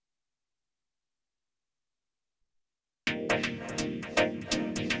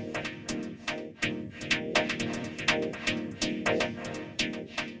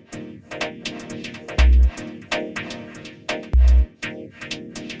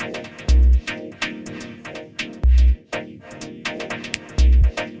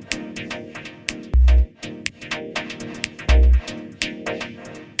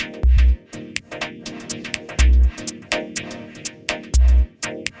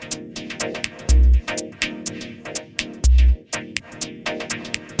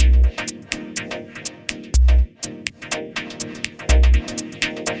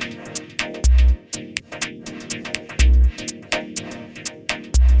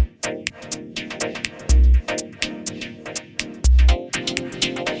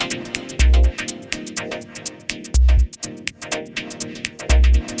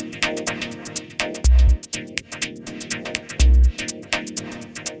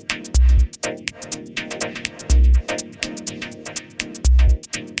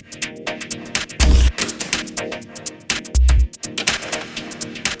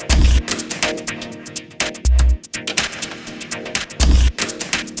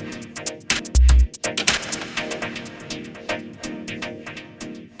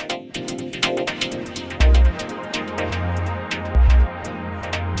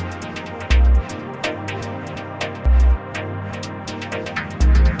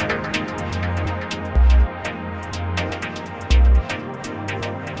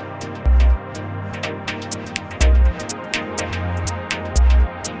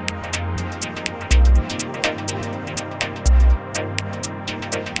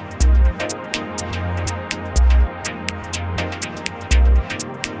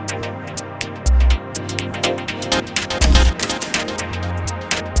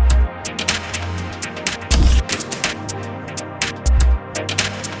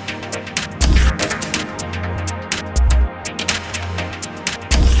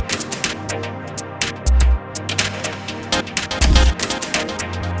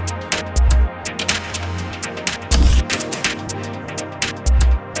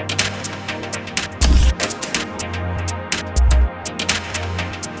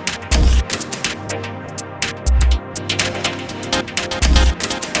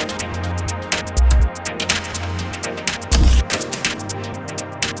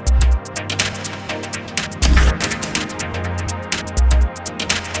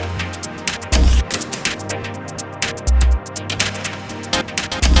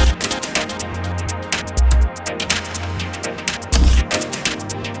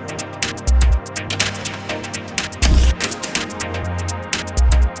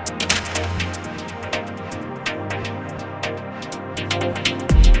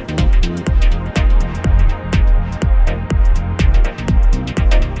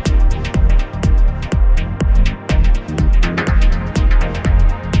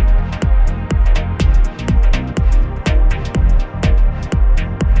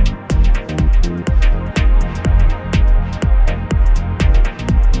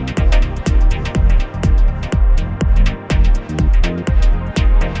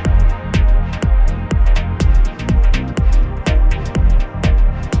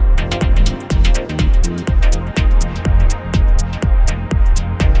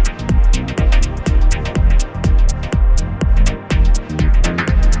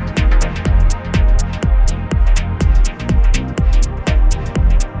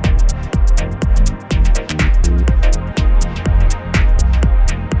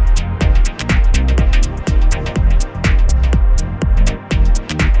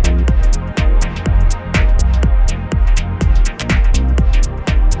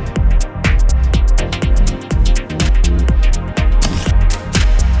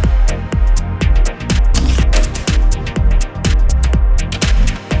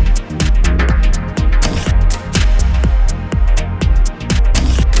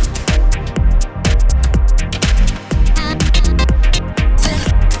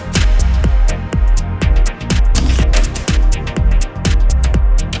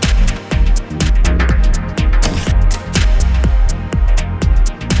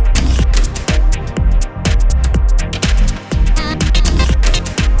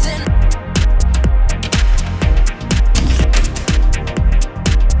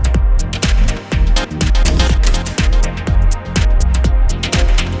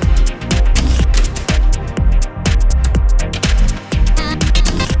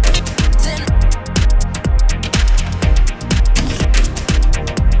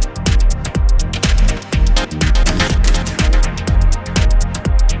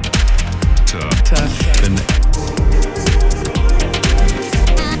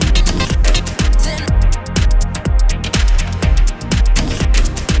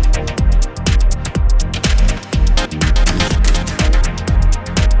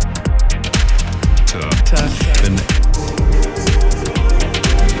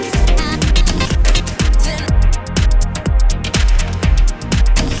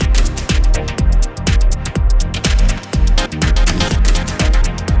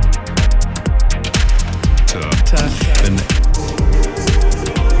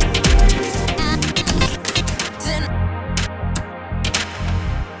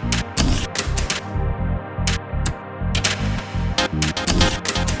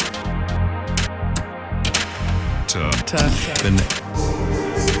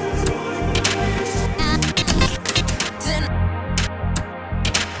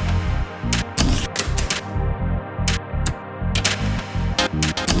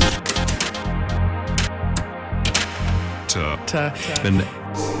Been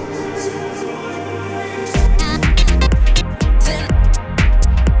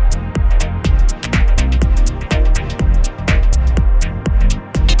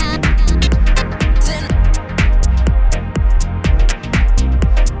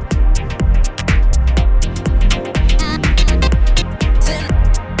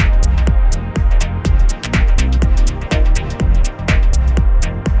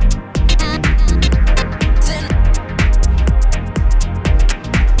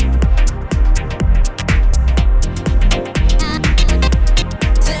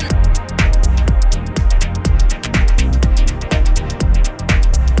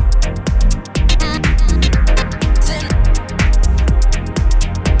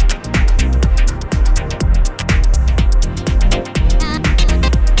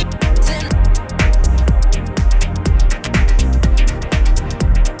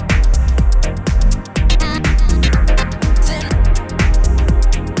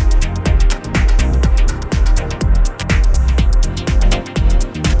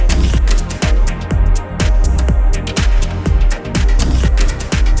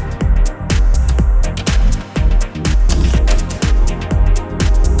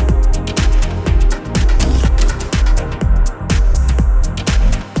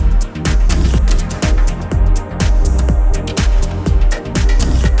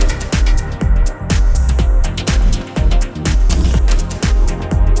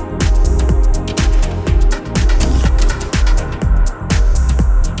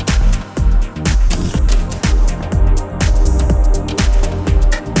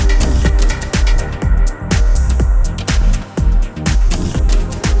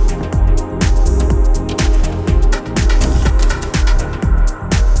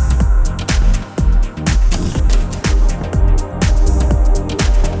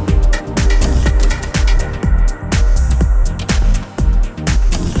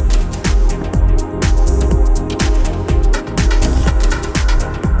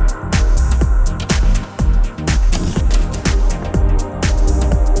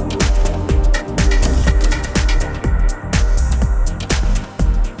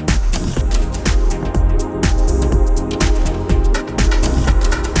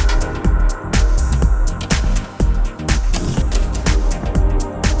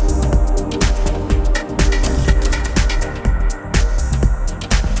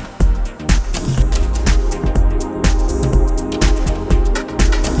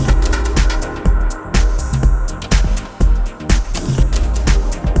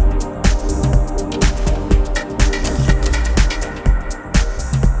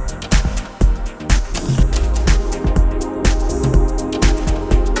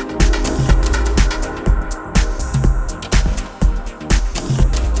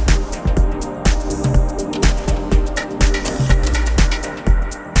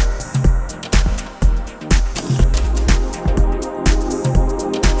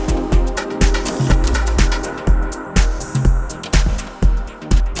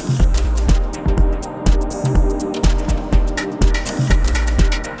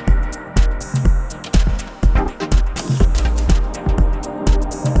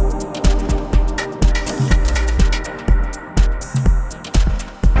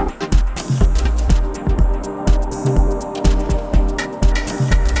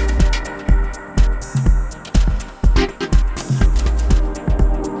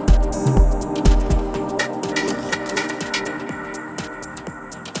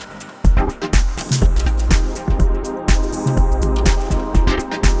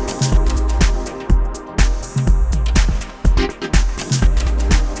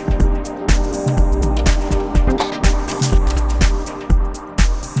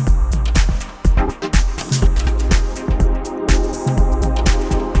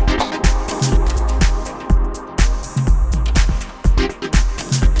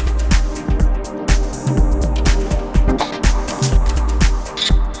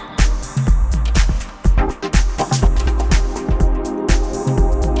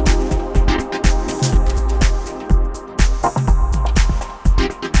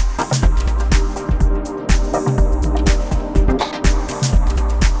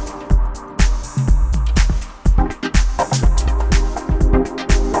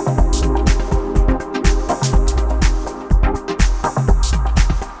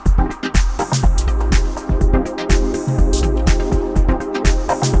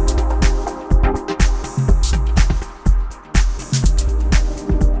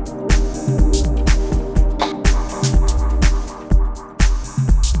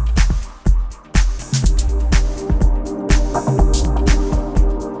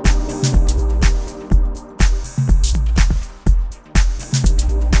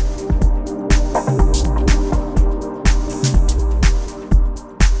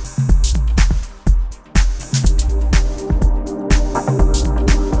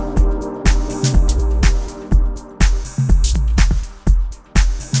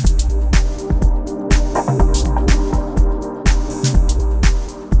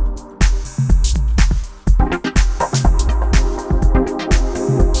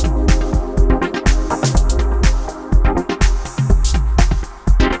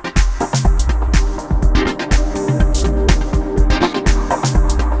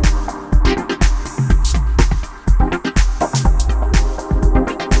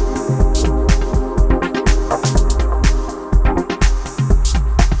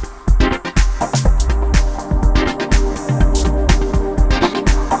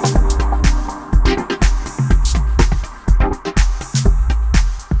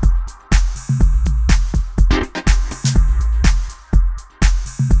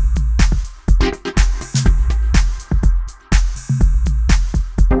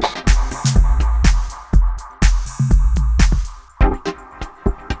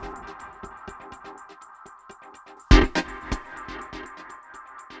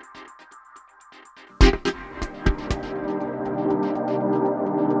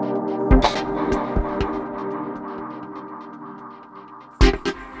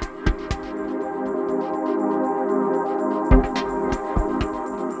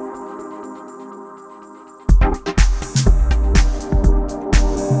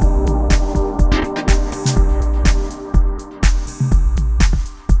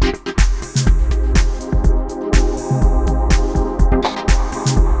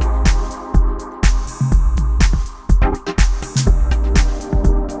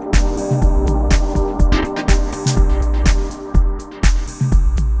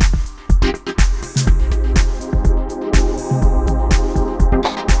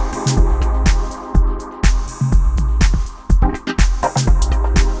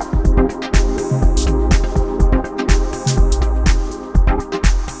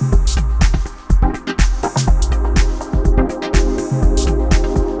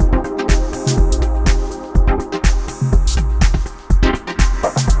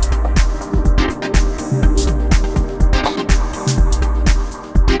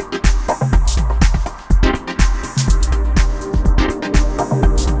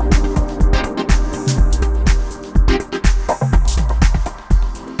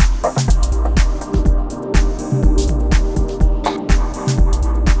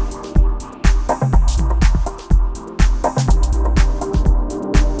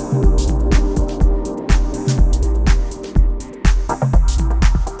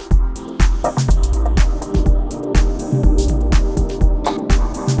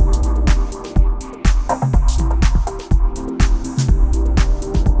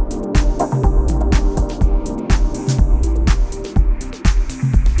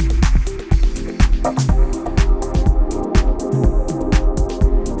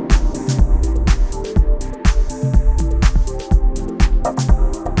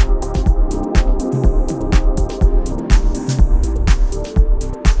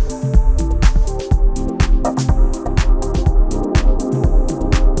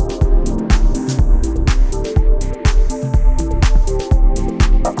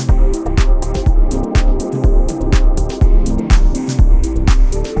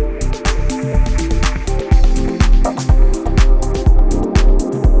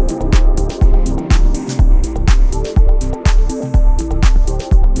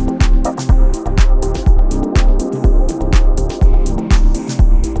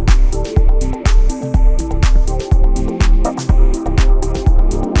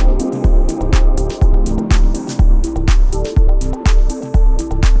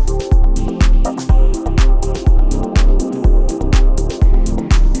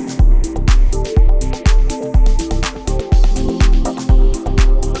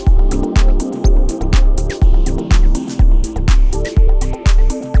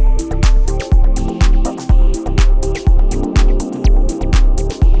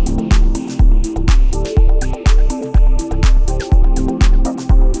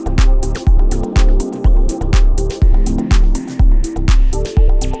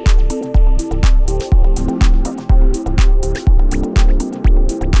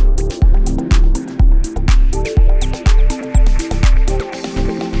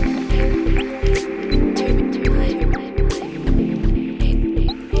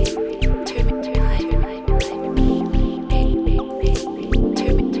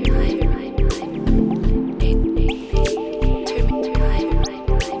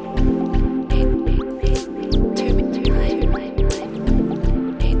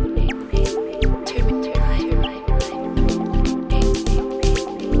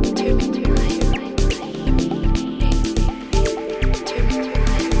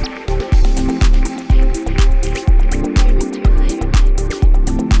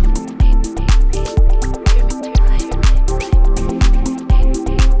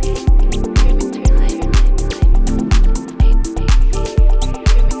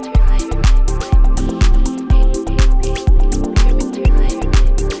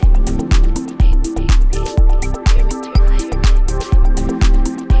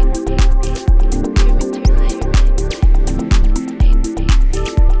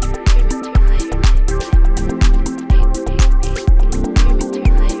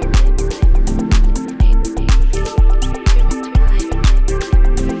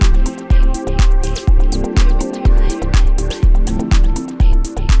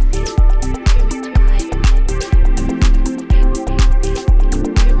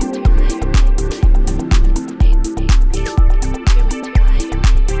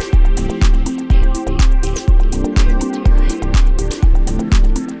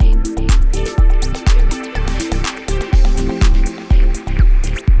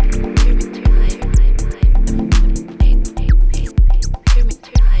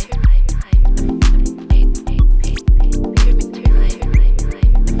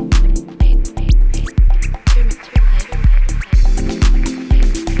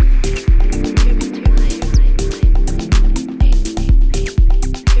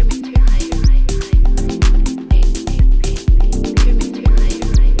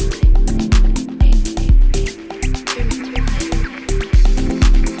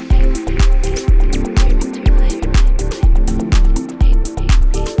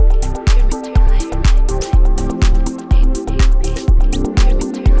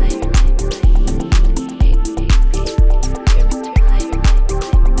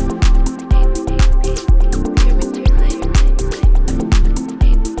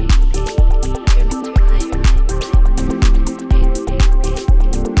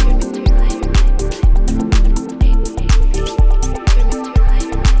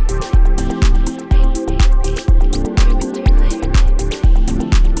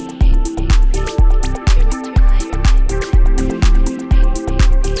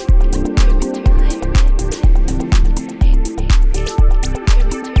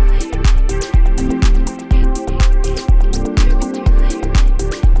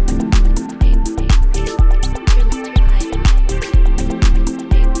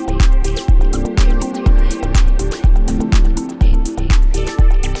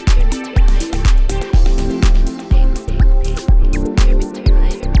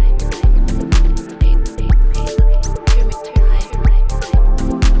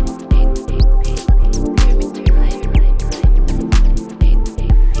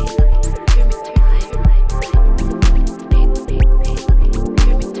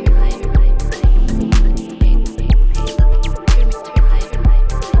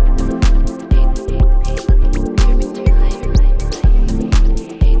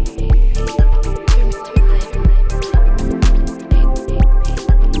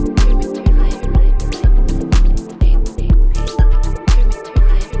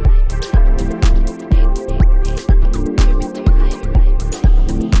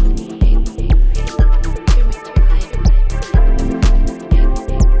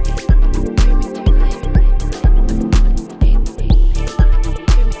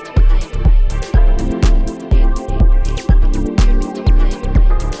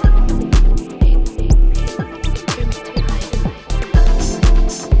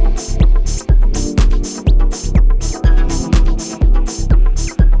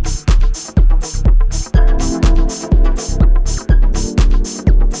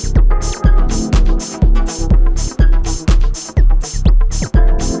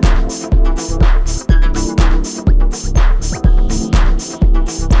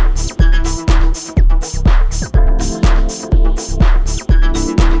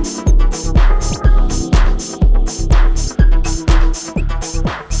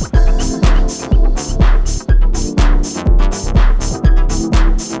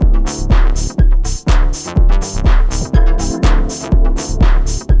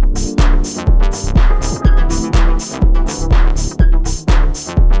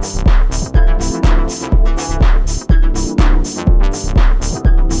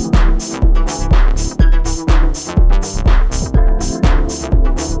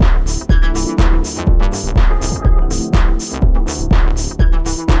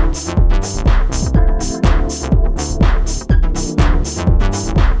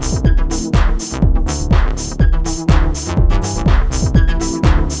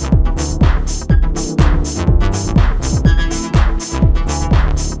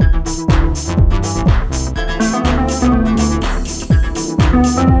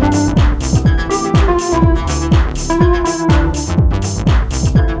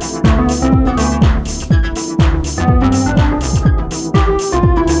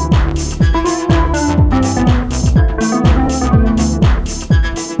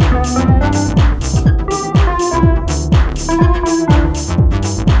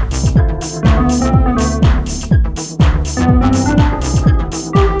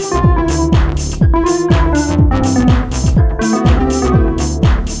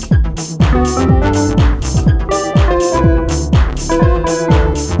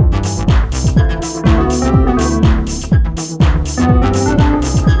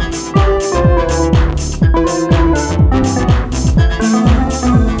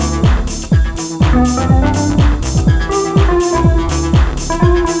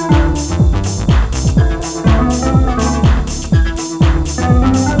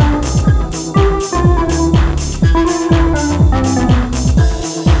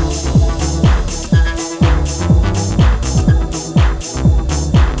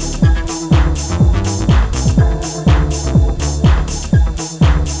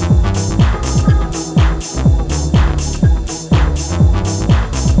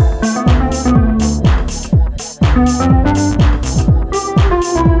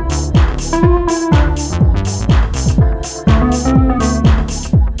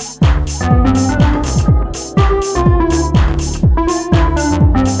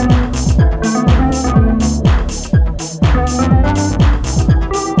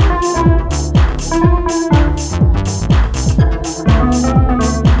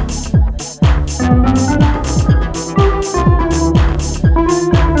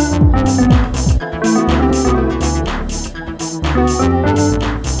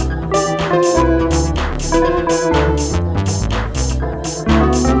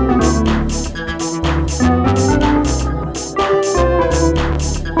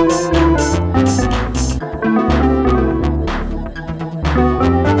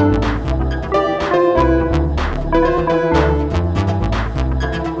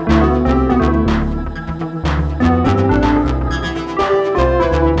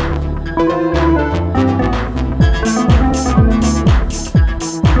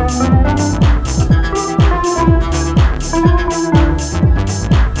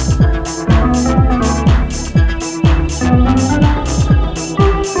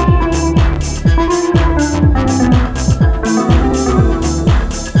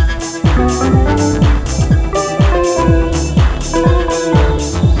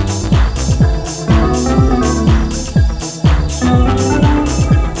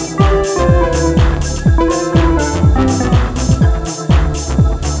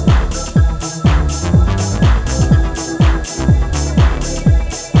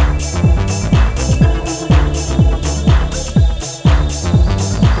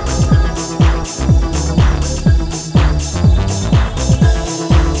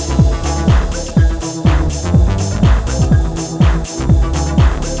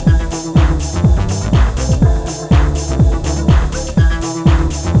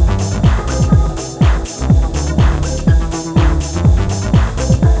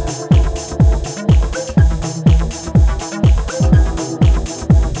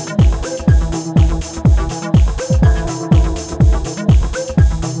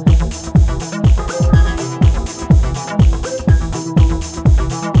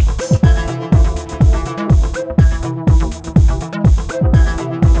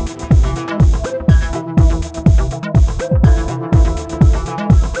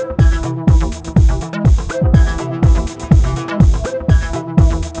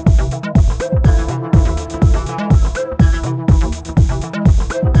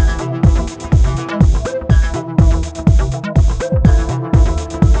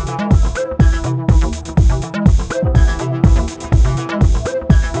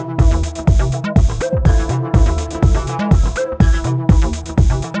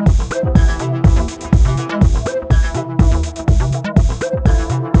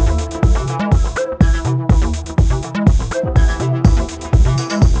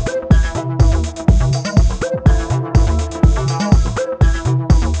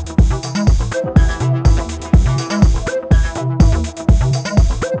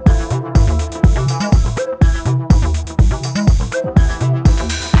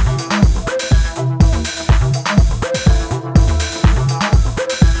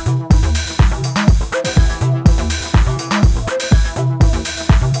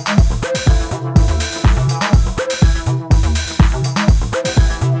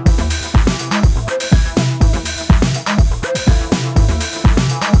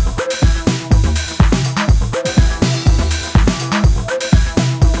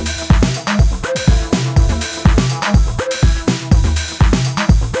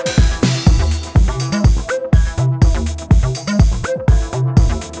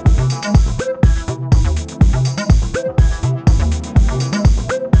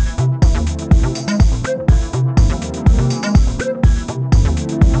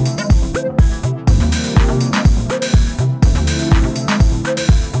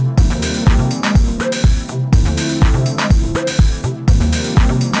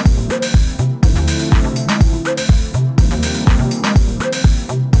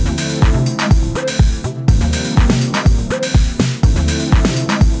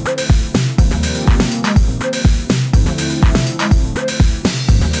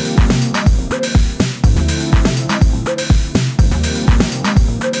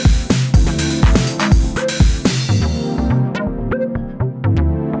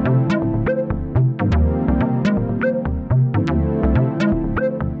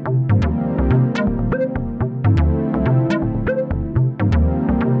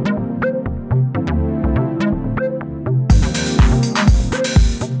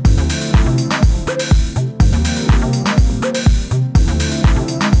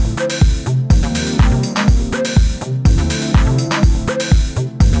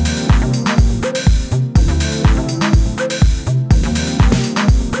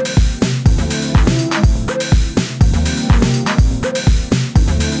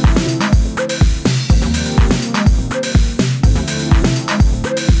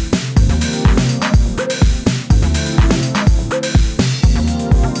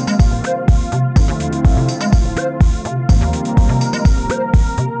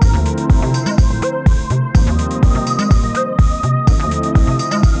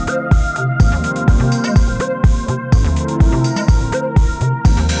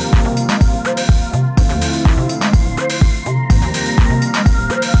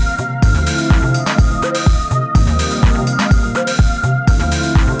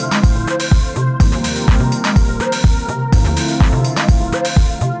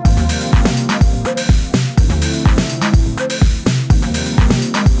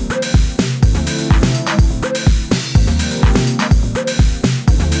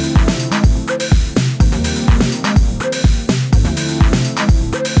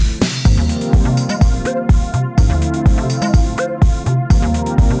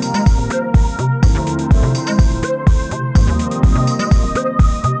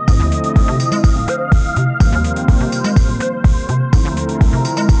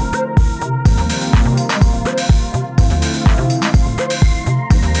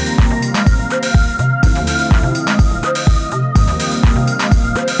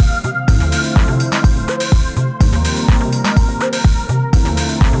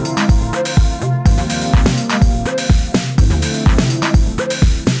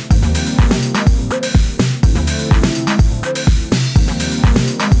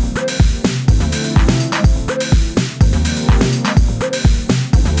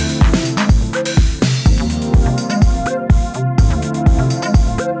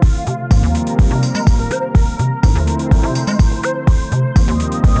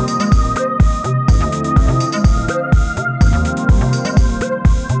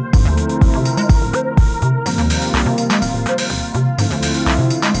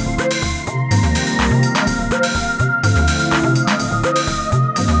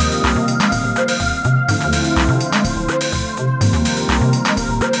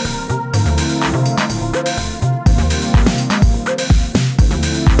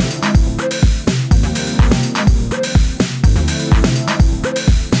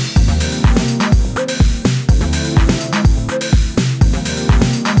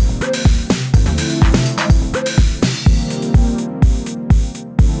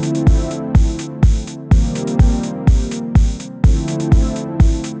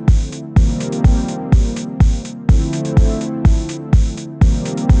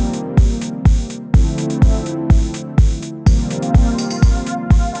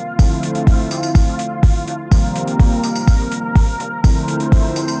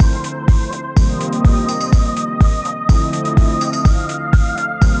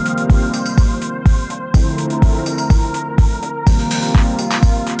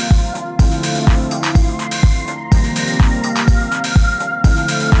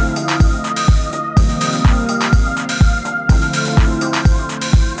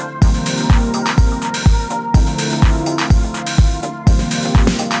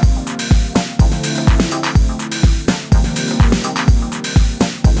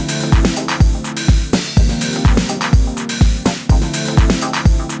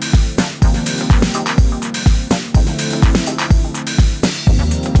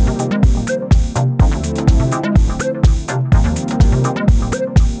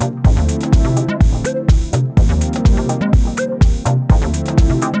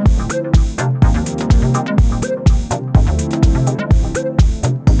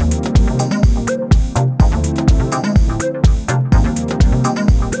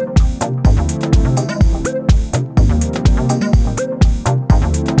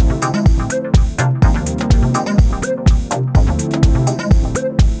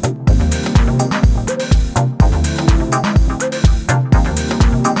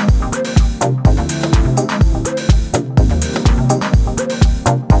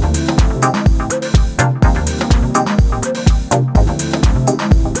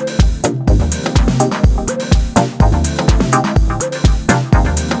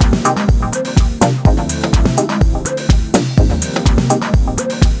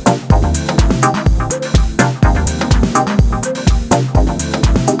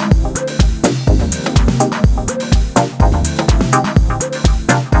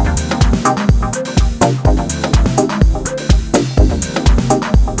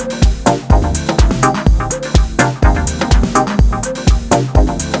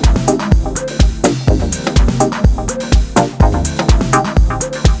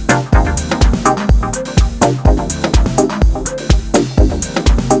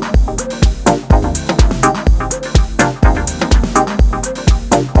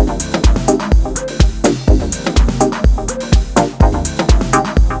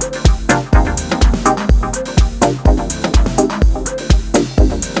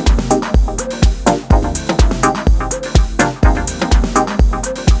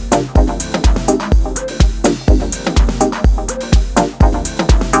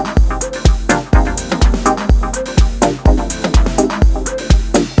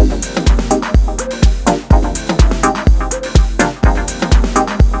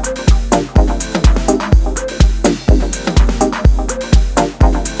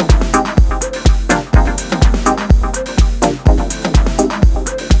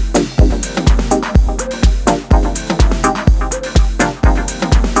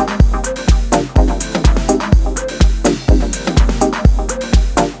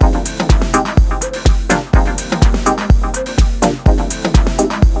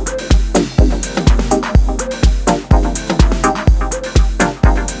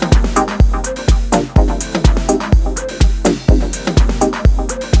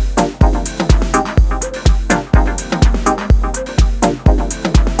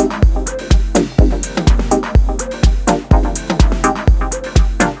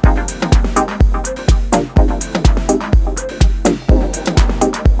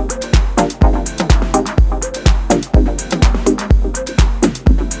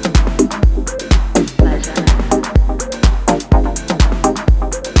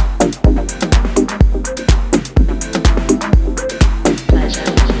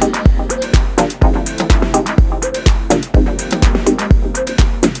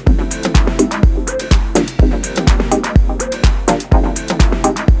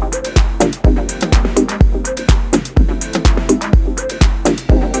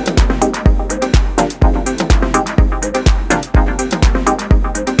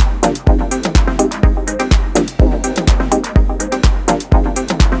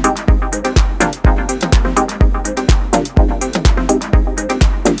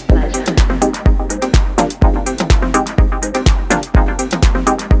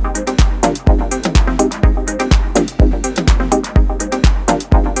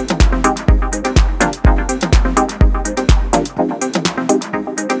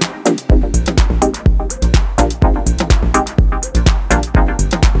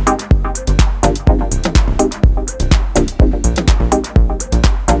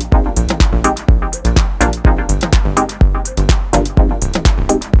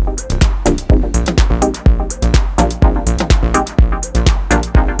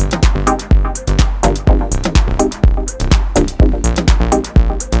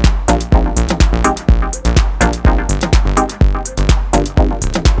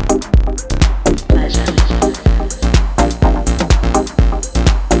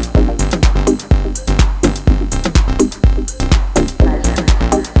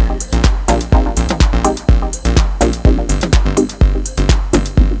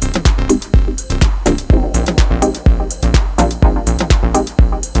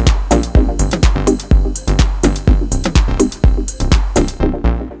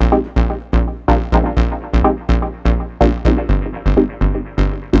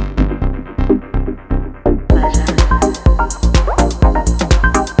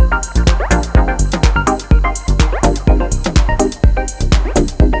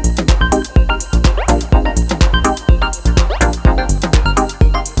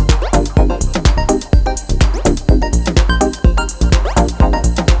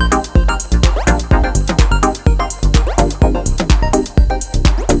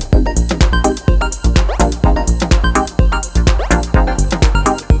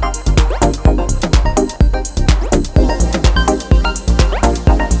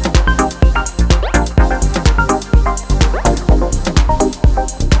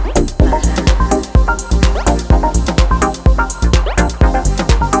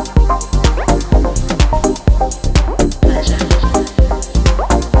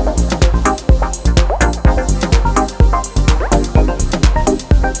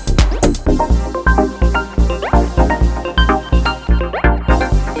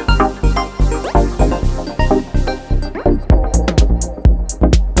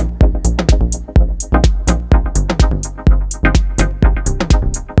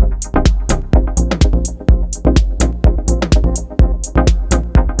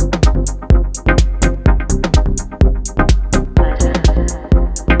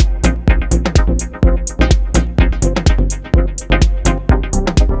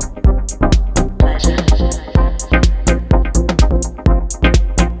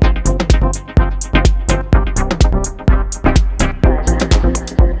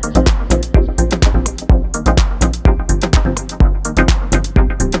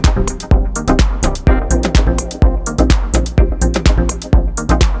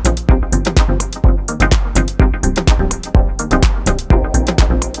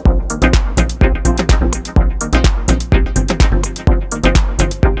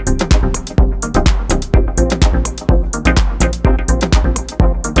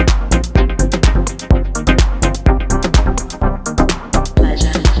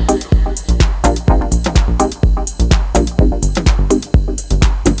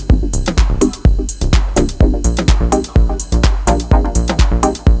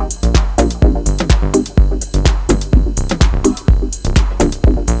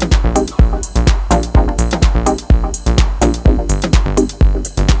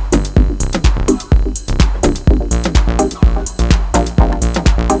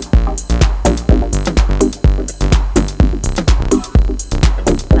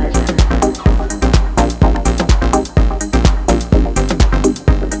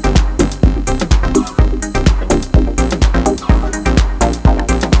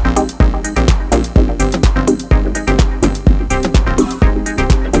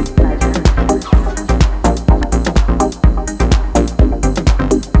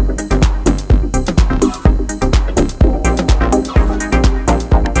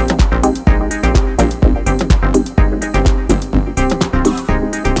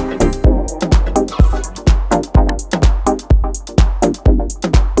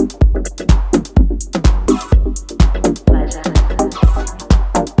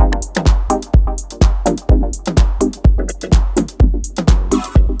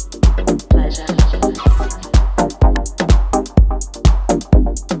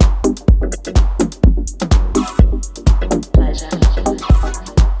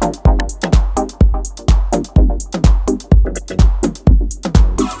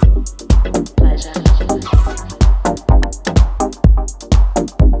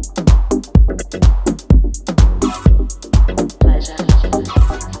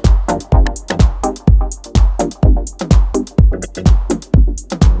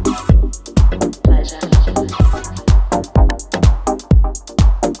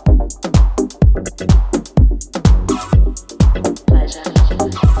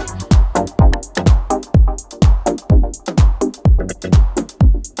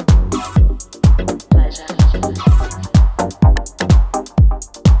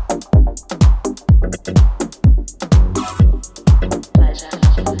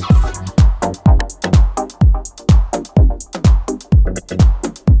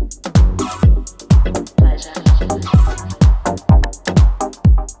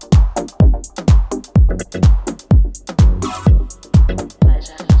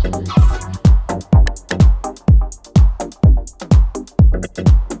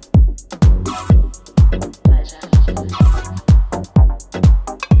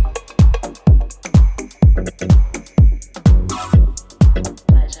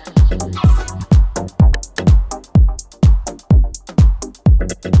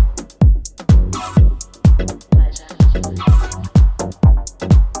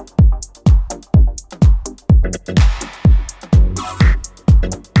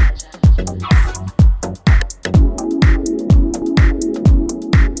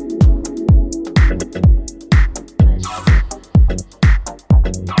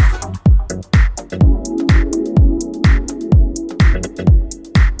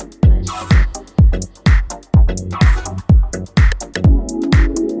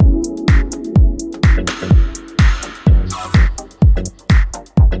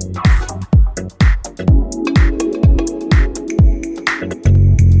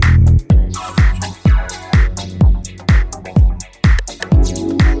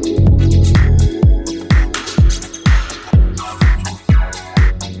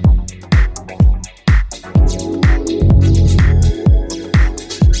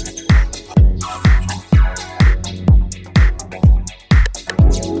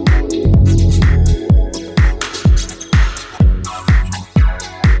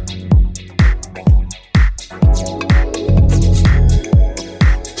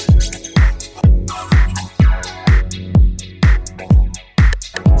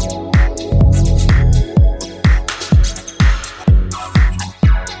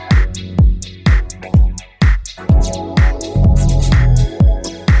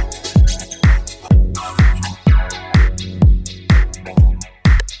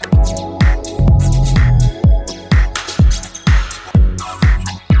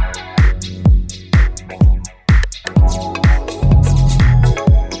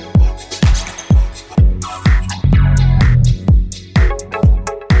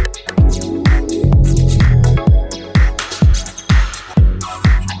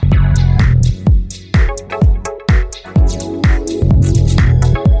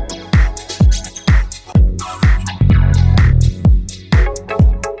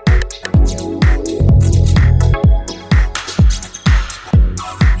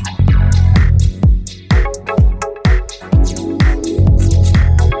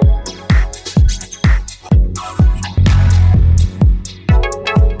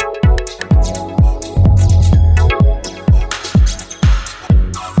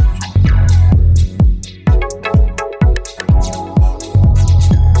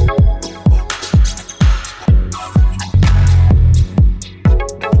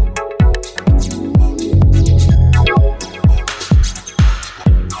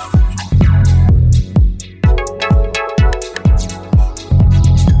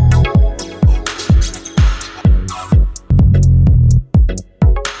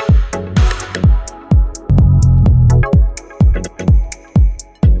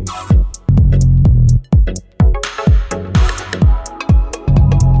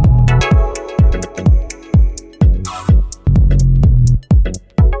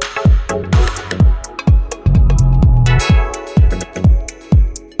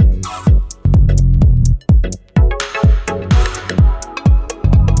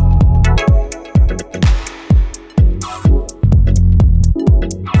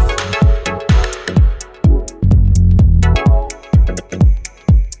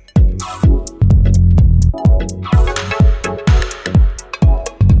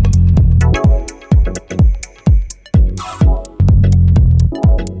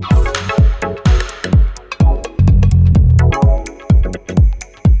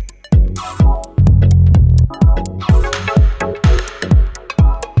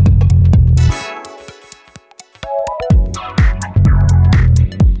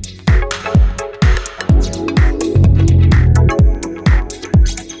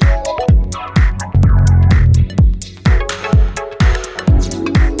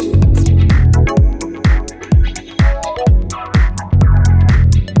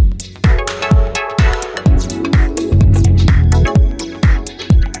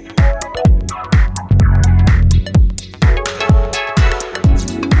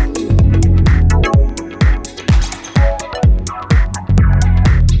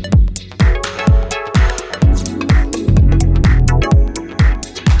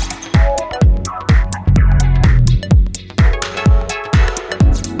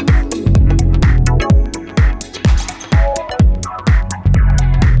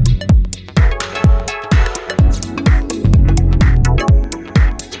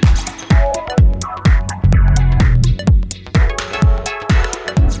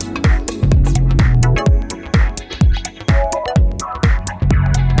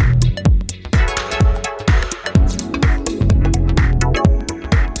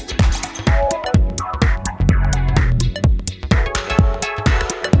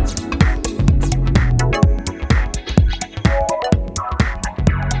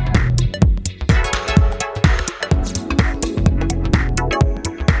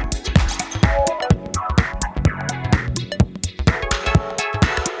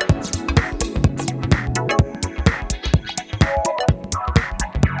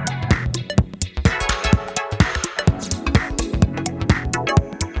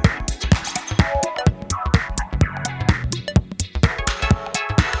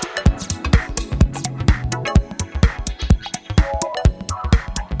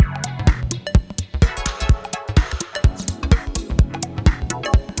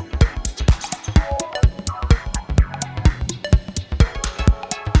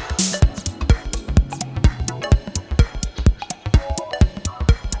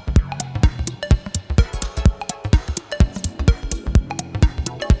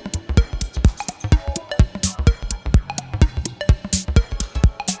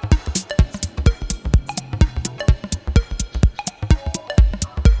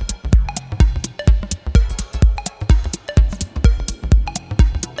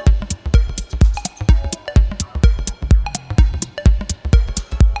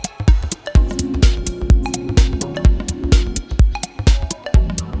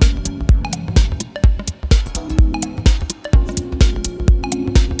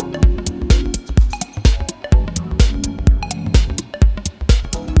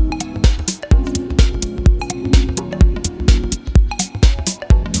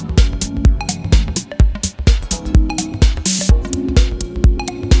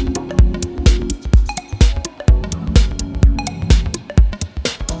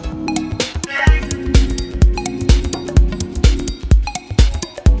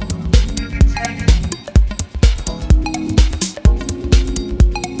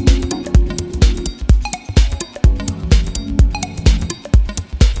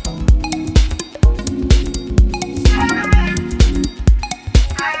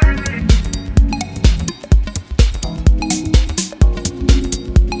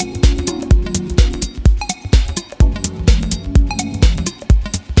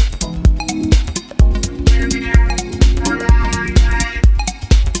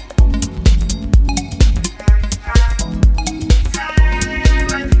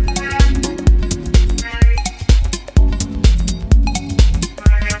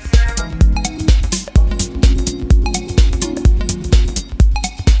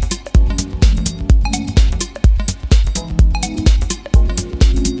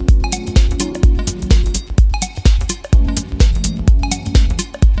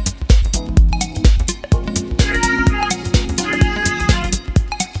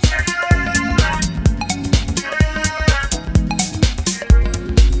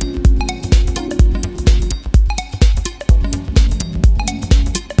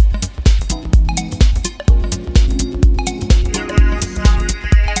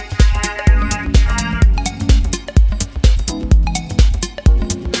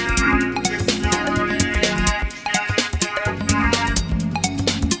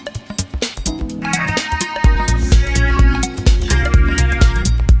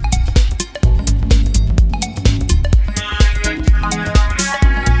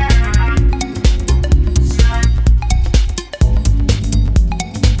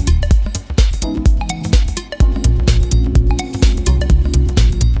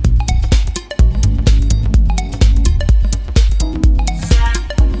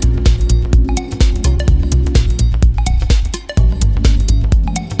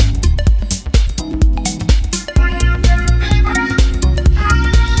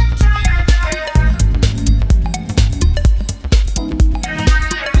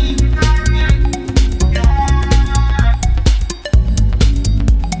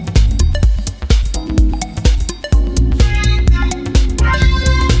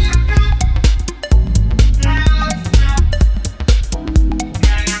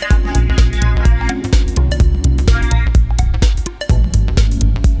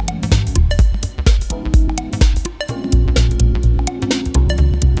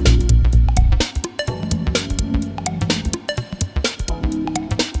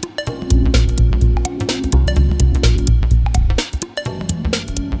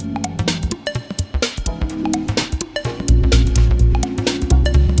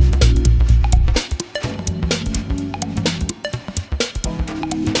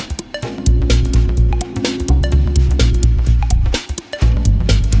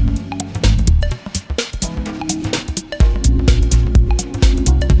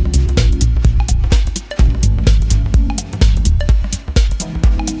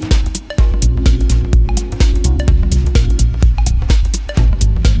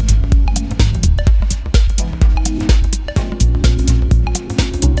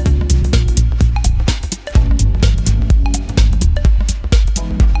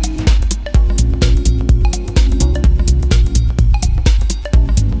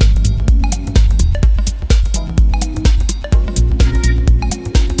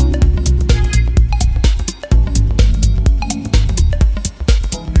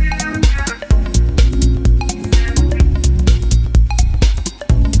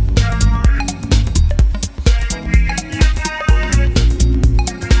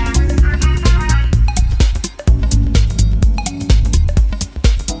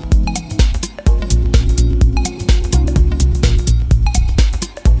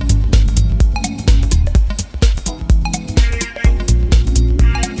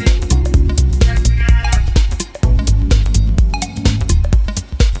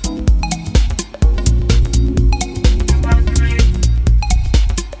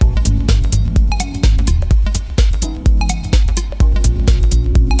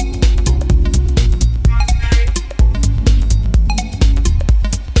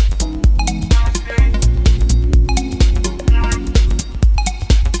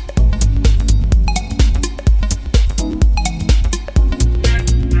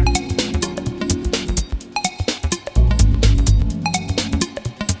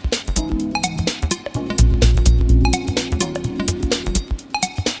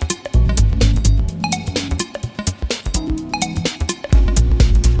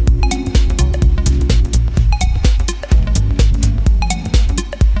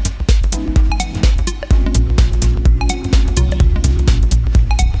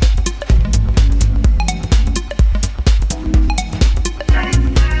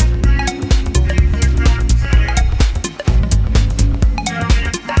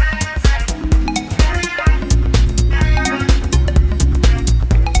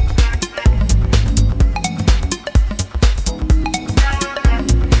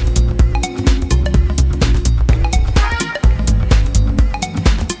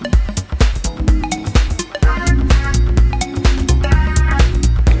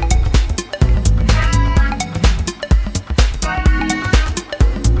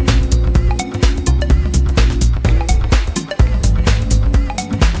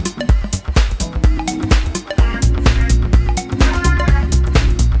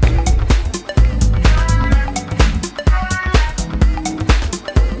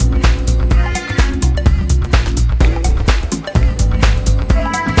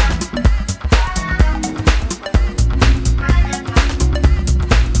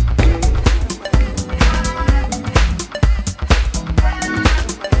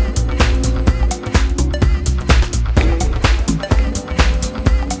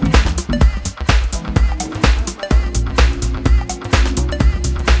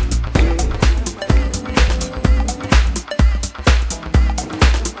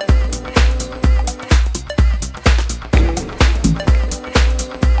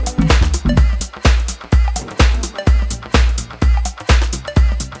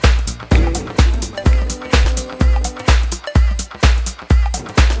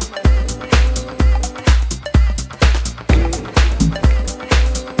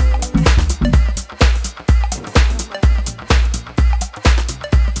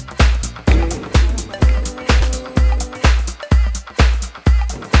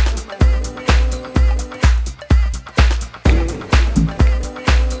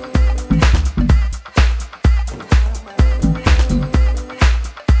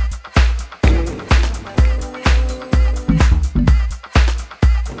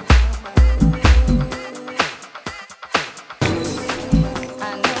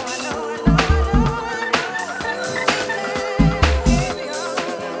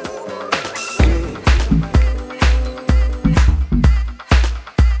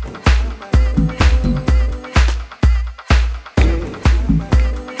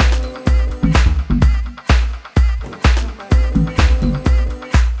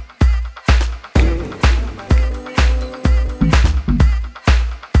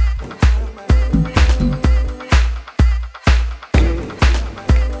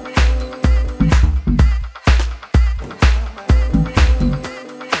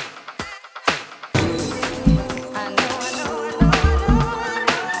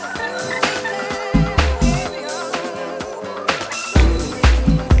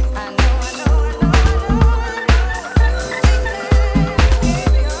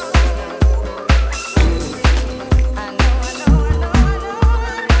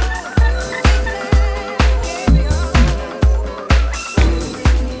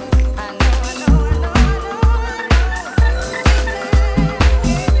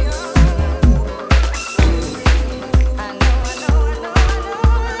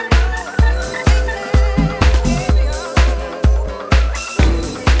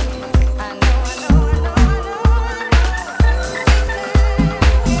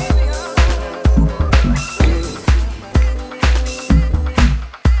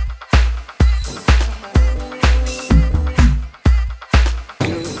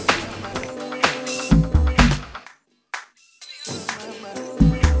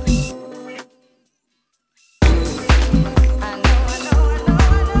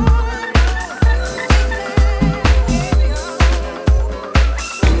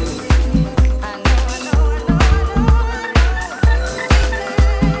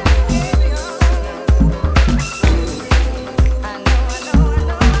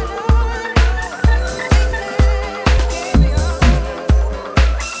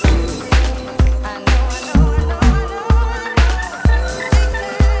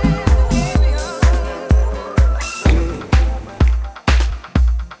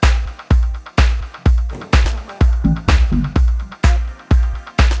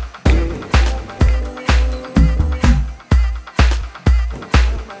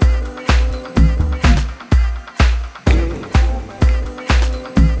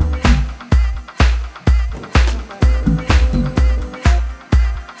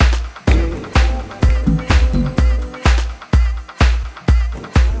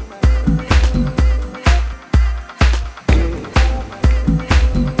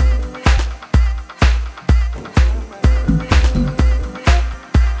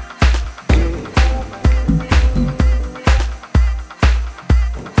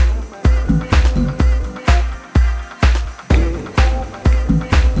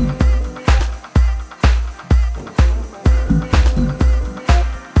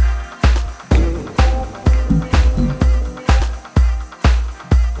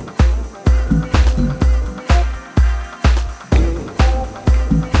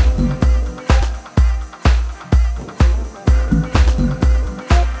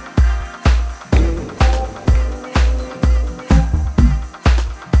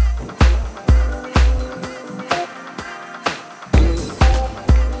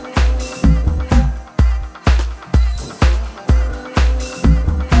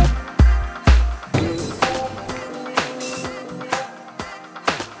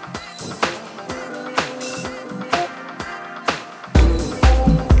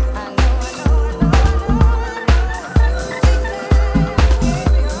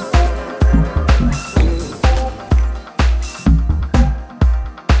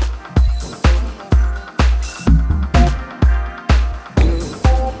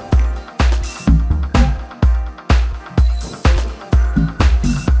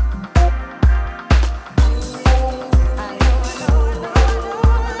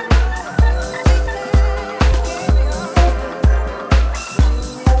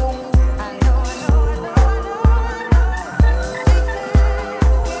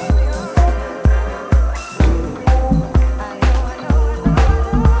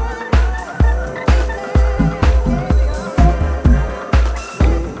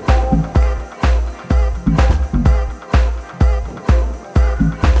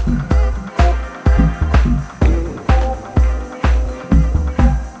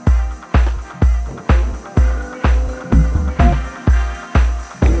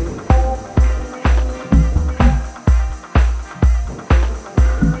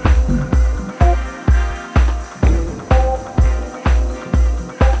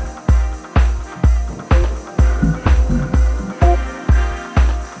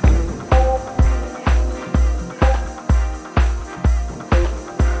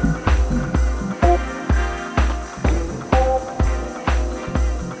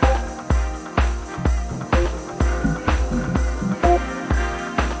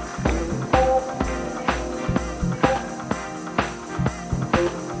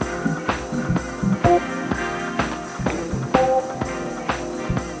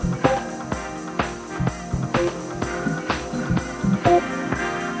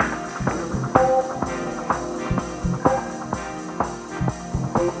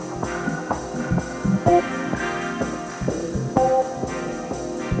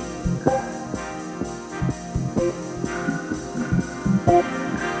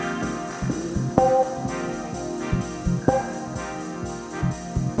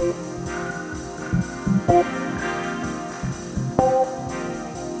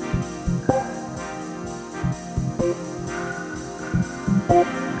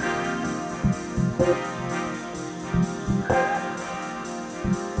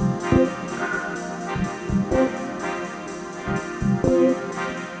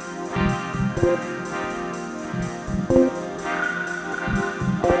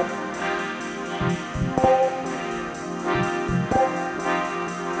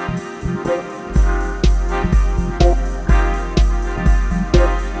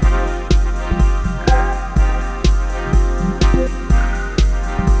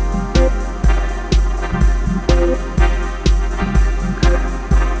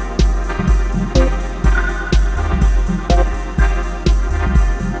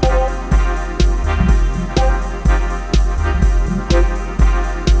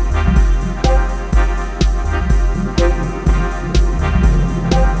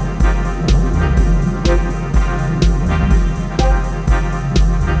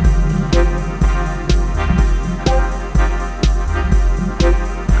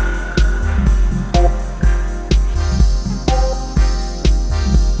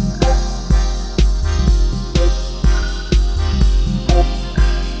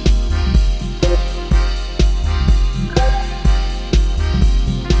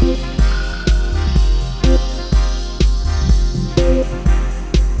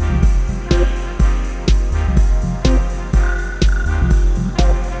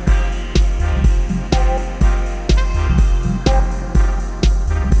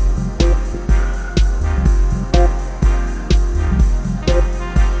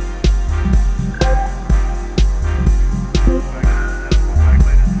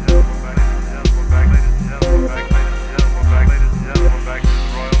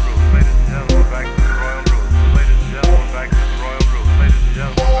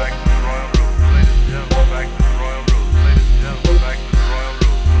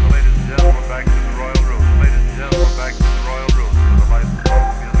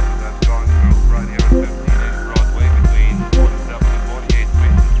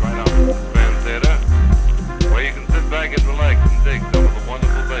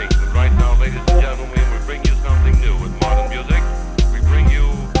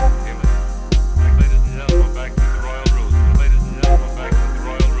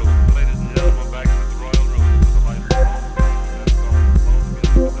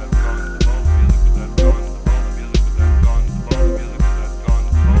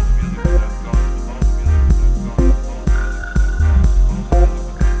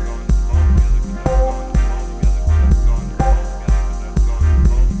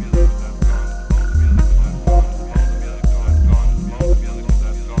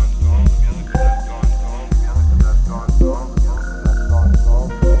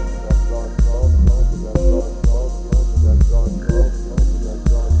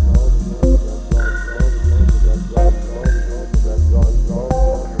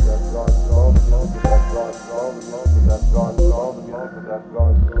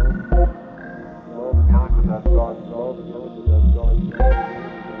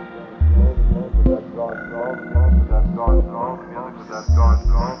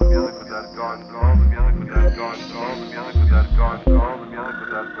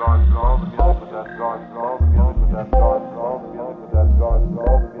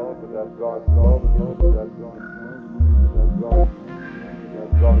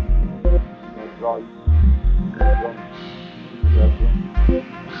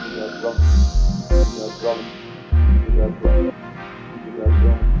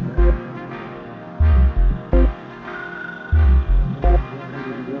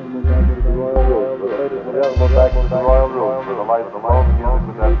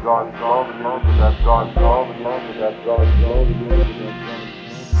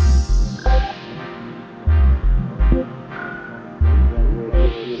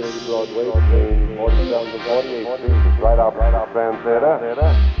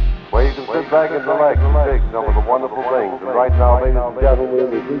Where you can sit back and relax and take some of the wonderful things. And right now, ladies and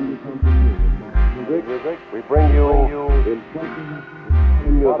gentlemen, we bring you in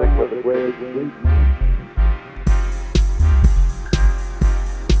music with the great.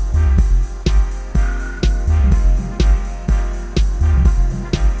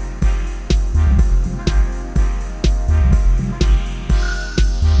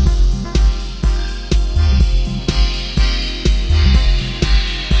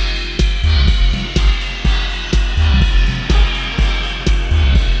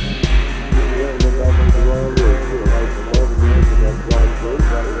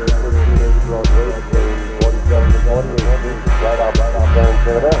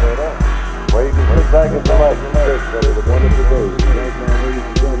 Where you can sit back and relax and take some of the wonderful things. Right now, ladies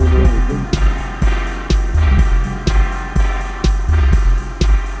and gentlemen,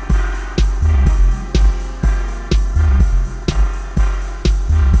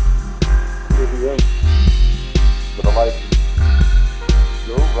 with a light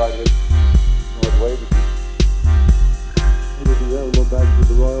groove right in Broadway. Ladies and gentlemen, back to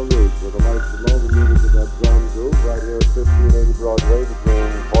the Royal Roots with the lights below the music of that drum groove right here at 1580 Broadway between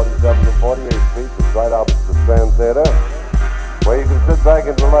 47 and 48th Street, just right opposite the Strand Theater, where you can sit back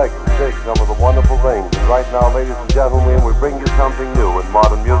and relax and take some of the wonderful things. And right now, ladies and gentlemen, we bring you something new in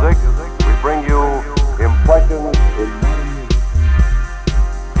modern music. We bring you impressions in modern music.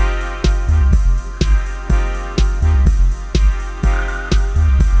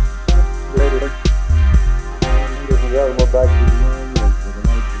 Ladies and gentlemen, back to the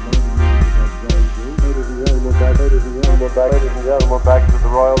Ladies and gentlemen, back to the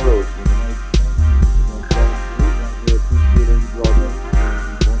Royal Roots.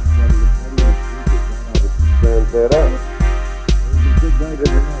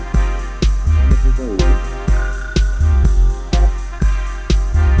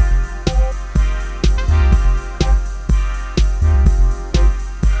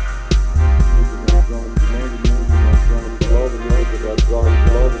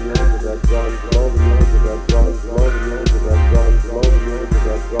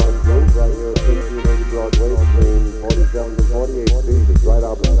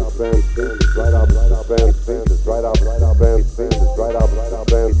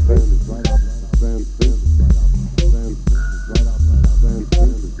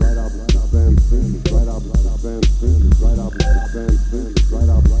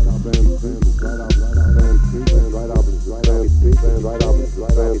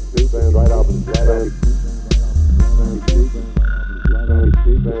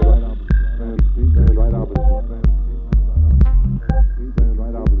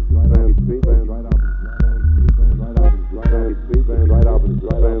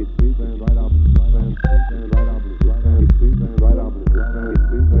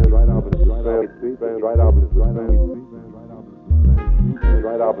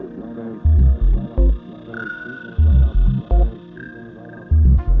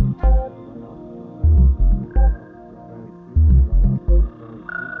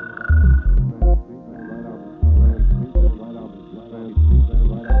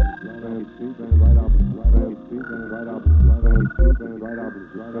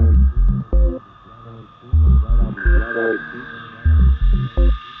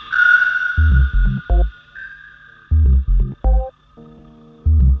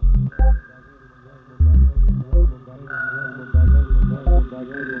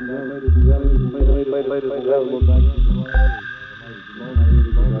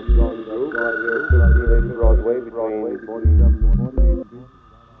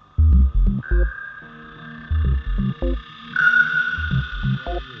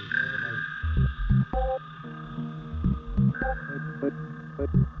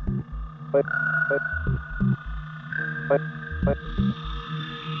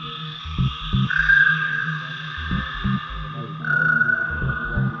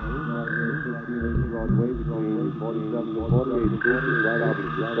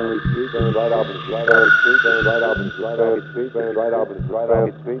 Street, and right opposite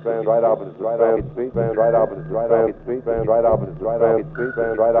Strand Street, and right opposite Strand Street, and right opposite Strand Street, and right opposite Strand Street,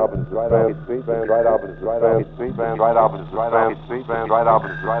 and right opposite Strand Street, and right opposite Strand Street, and right opposite Strand Street, and right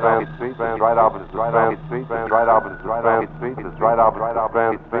opposite Strand Street, and right opposite Strand Street, and right opposite Strand Street, it's right up, right up,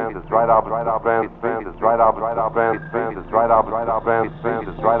 and spin, it's right up, right up, and spin, it's right up, right up, and spin, it's right up, right up, and spin,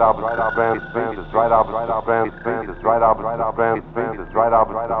 it's right up, right up, and spin, it's right up, right up, and spin, it's right up,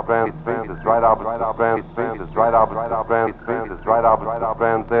 right up, and spin, it's right up, right up, and spin, it's right up, right up, and spin, it's right up, right up, and spin, it's right up, right up,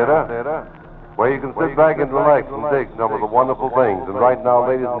 and theater, where you can sit back and relax and take some of the wonderful things. And right now,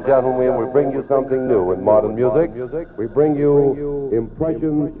 ladies and gentlemen, we bring you something new in modern music. We bring you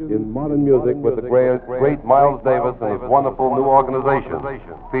Impressions in Modern Music with the great Miles Davis and his wonderful new organization,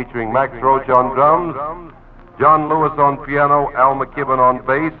 featuring Max Roach on drums, John Lewis on piano, Al McKibben on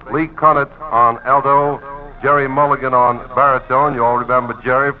bass, Lee Conant on alto, Jerry Mulligan on baritone. You all remember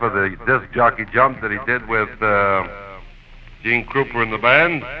Jerry for the disc jockey jump that he did with Gene Krupa and the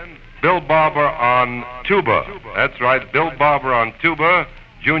band. Bill Barber on tuba. That's right, Bill Barber on tuba,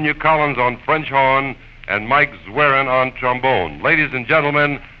 Junior Collins on French horn, and Mike Zwerin on trombone. Ladies and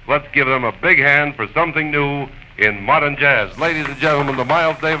gentlemen, let's give them a big hand for something new in modern jazz. Ladies and gentlemen, the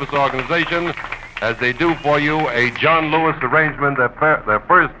Miles Davis Organization, as they do for you a John Lewis arrangement, their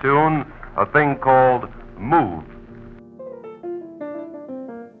first tune, a thing called Move.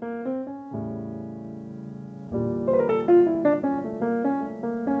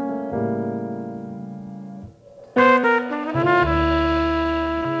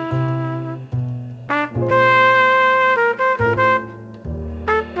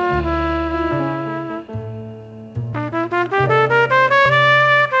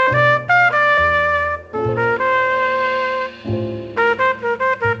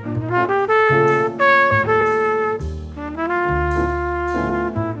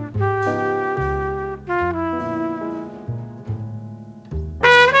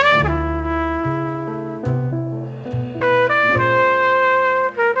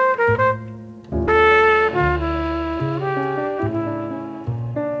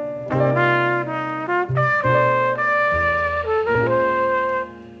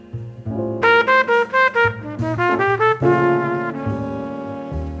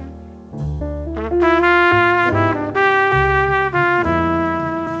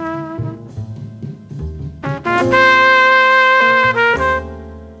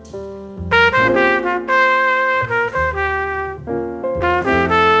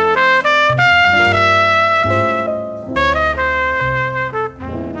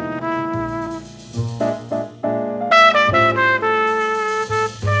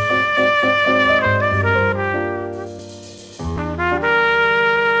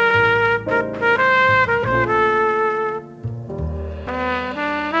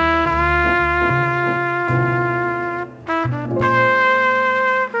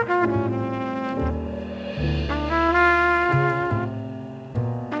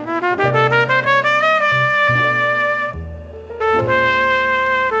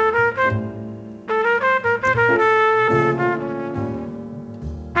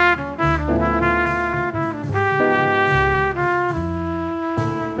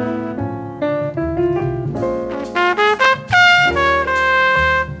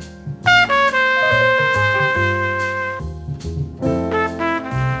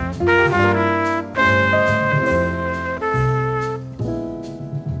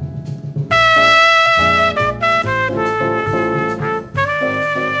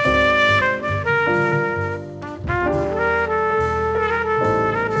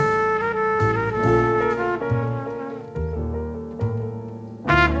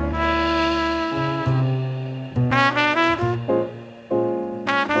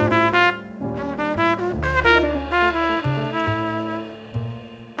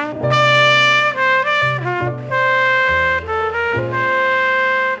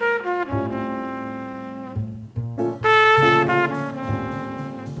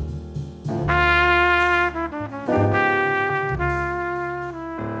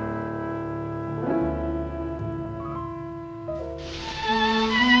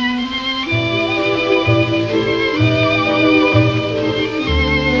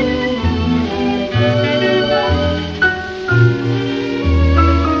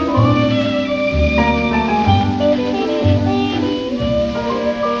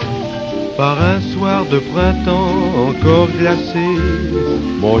 Par un soir de printemps encore glacé,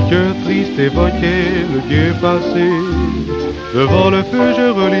 mon cœur triste évoquait le vieux passé. Devant le feu je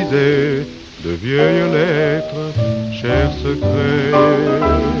relisais de vieilles lettres, chers secrets.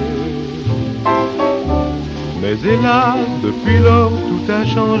 Mais hélas, depuis lors tout a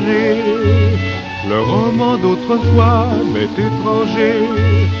changé. Le roman d'autrefois m'est étranger,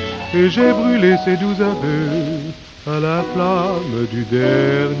 et j'ai brûlé ces doux aveux à la flamme du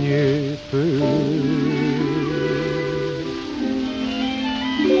dernier feu.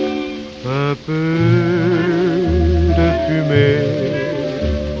 Un peu de fumée,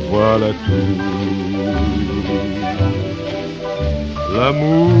 voilà tout.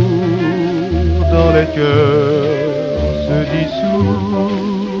 L'amour dans les cœurs se dissout.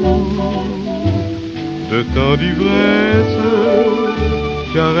 De temps d'ivresse,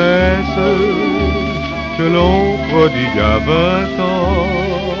 caresse que l'on prodigue à 20 ans.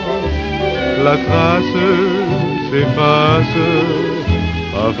 La trace s'efface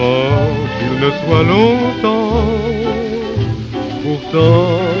avant qu'il ne soit longtemps. Pourtant,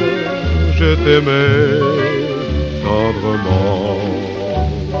 je t'aimais tendrement.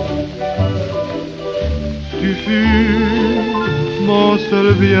 Tu fus mon seul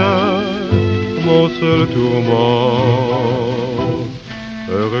bien, mon seul tourment.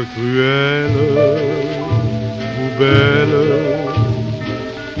 Heure cruelle ou belle,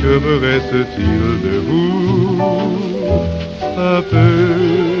 que me reste-t-il de vous? Un peu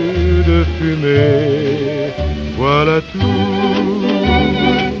de fumée, voilà tout.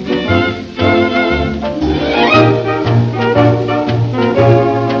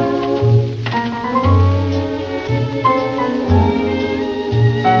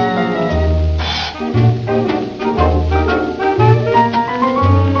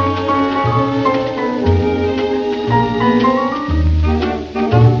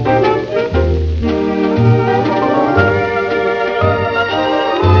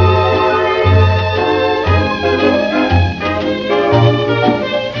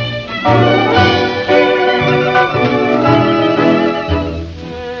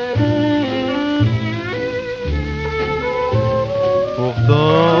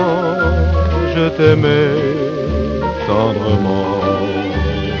 Je t'aimais tendrement.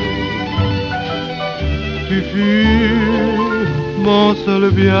 Tu fus mon seul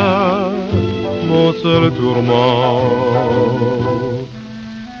bien, mon seul tourment.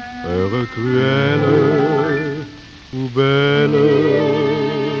 Heure cruelle ou belle,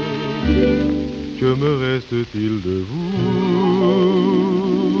 que me reste-t-il de vous?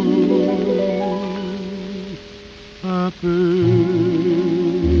 Un peu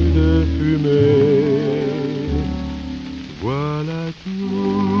de fumée, voilà tout.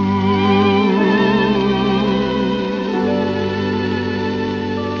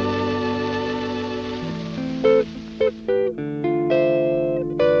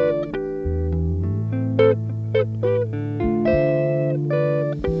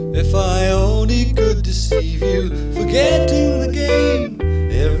 If I only could deceive you, forgetting the game.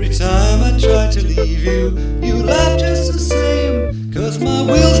 Every time I try to leave you, you laugh just the same. 'Cause my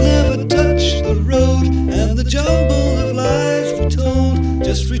wheels never touch the road, and the jumble of lies we told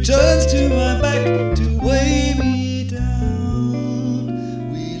just returns to my back to weigh me down.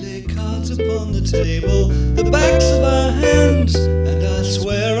 We lay cards upon the table, the backs of our hands, and I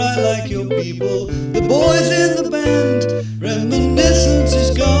swear I like your people, the boys in the band. Reminiscence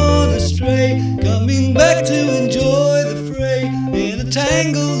is gone astray, coming back to enjoy the fray in a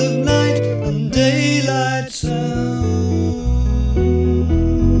tangle of night and daylight sound.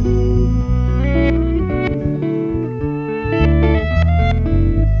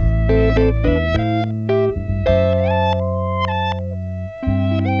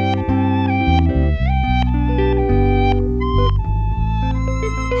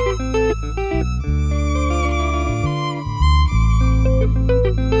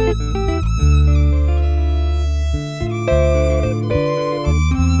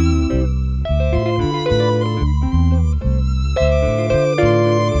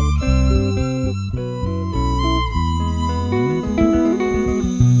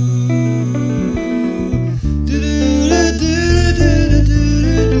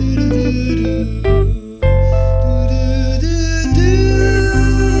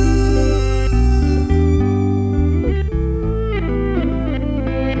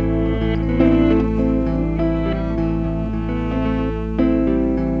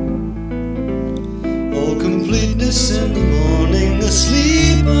 Completeness in the morning,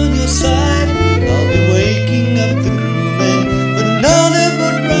 asleep on your side. I'll be waking up the grooming, but none of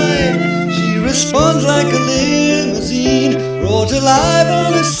but right. She responds like a limousine, brought alive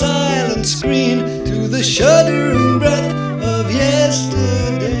on a silent screen to the shuddering breath of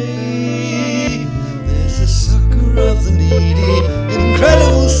yesterday. There's a sucker of the needy,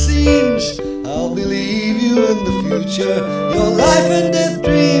 incredible scenes. I'll believe you in the future, your life and death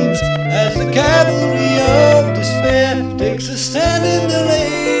dreams, as the cavalry of despair takes a stand in the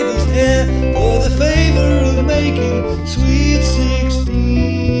lady's hair for the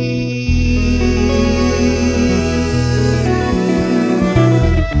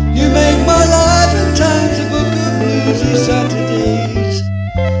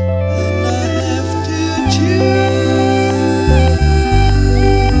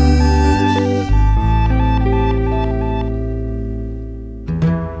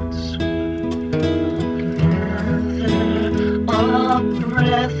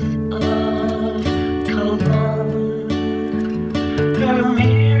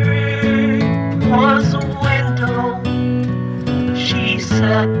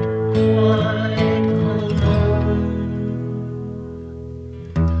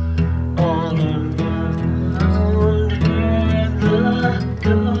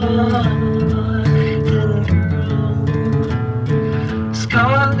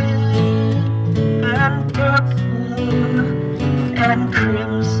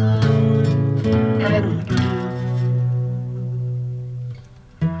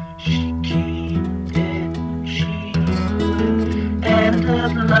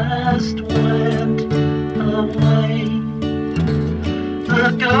at last went away.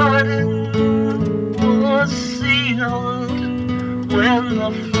 The garden was sealed when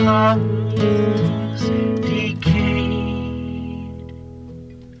the flowers decayed.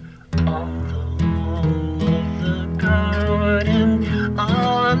 On the wall of the garden a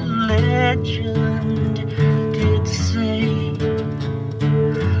legend did say,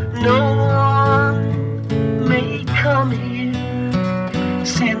 no one may come here,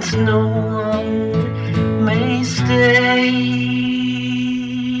 since no one may stay.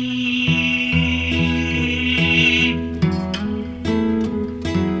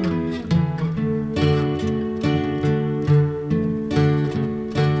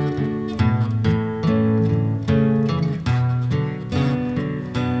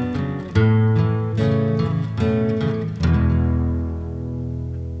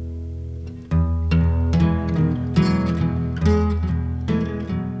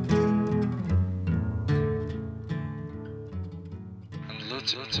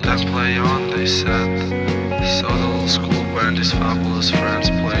 Let's play on, they said. So the little school band his fabulous friends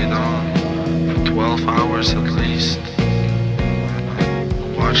played on for 12 hours at least.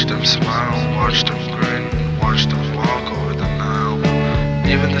 Watch them smile, watch them grin, watch them walk over the Nile.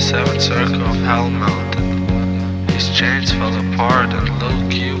 Even the seventh circle of hell melted. His chains fell apart and little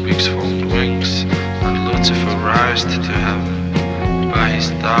cubics formed wings, and Lucifer rised to heaven. But he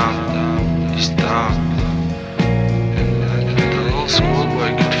stopped.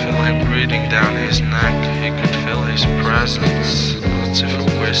 Schoolboy could feel him breathing down his neck. He could feel his presence. Lucifer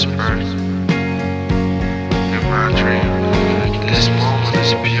whispered, in my dream, this moment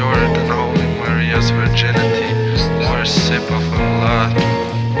is purer than Holy Maria's virginity or a sip of her blood.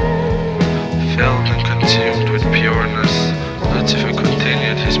 Filled and consumed with pureness, Lucifer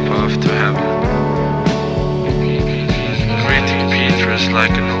continued his path to heaven, greeting Petrus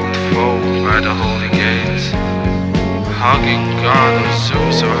like an old foe by the holy gates, hugging God or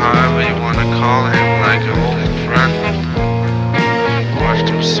Zeus or however you wanna call him like an old friend. Watch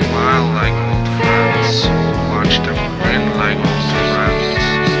them smile like old friends. Watch them grin like old friends.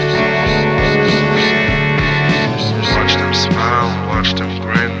 Watch them smile, watch them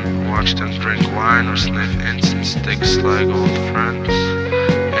grin. Watch them drink wine or sniff incense sticks like old friends.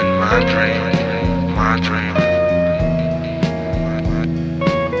 In my dream,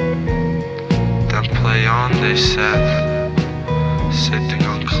 Then play on, they said. Sitting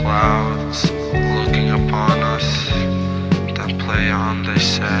on clouds, looking upon us. Then play on, they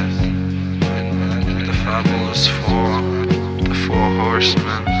said. The fabulous four, the four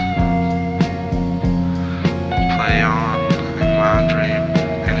horsemen. Play on, in my dream.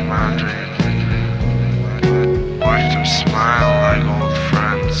 Watch them smile like old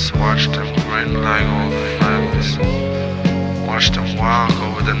friends. Watch them grin like old friends. Watch them walk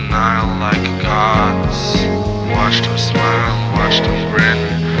over the Nile like gods. Watch them smile, watch them grin,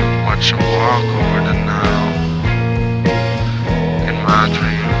 watch them walk over the Nile. In my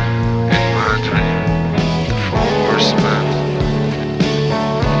dream, the four horsemen.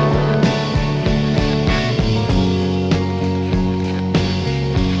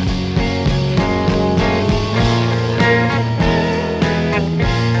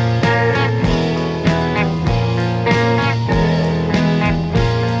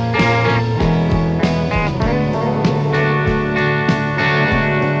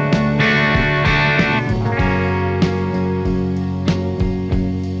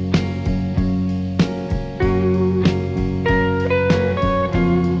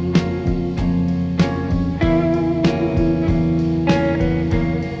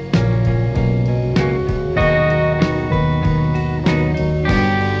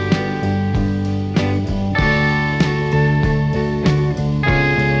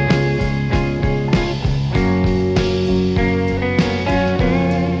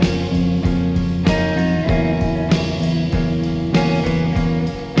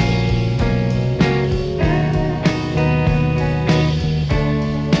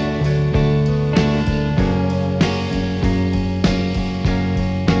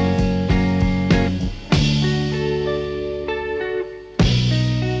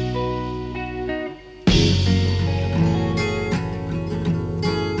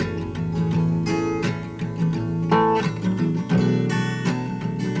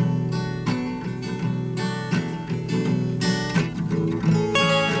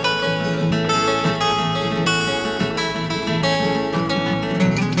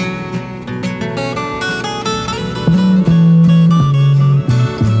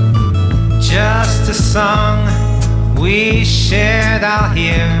 song we shared out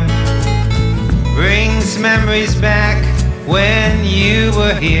here brings memories back when you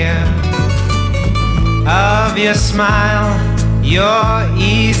were here, of your smile, your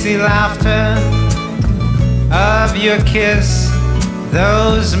easy laughter, of your kiss,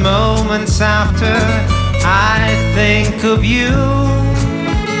 those moments after. I think of you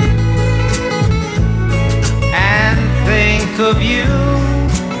and think of you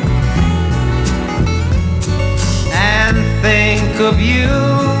and think of you.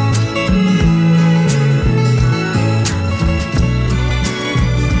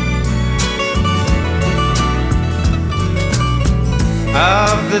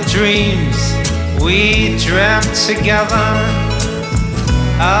 Of the dreams we dreamt together,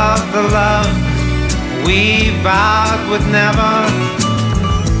 of the love we vowed would never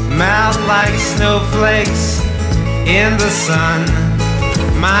melt like snowflakes in the sun.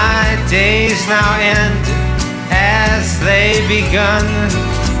 My days now end as they begun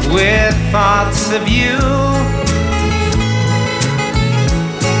with thoughts of you,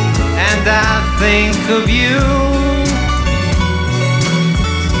 and I think of you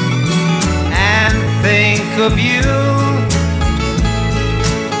and think of you.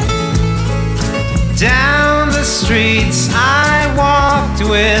 Down the streets I walked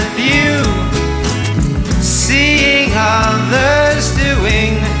with you, seeing others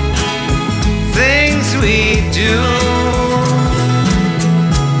doing things we do.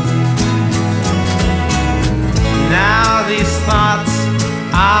 Now these thoughts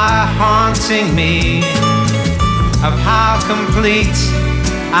are haunting me of how complete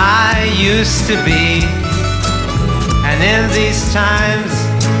I used to be. And in these times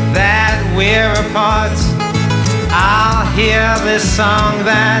that we're apart, I'll hear this song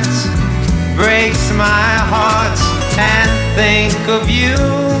that breaks my heart and think of you.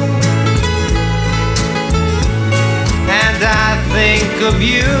 And I think of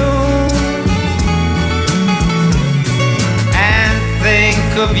you and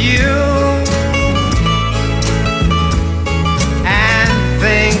think of you and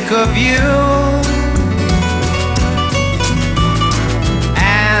think of you.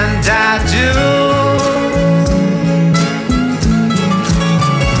 And I do.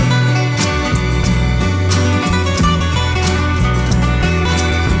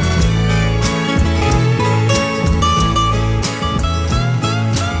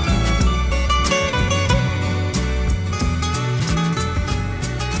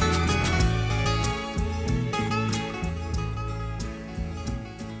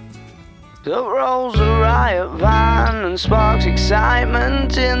 Up rolls a riot van and sparks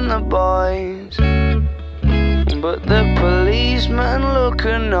excitement in the boys, but the policemen look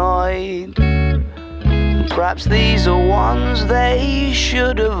annoyed. Perhaps these are ones they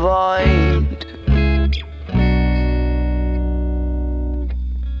should avoid.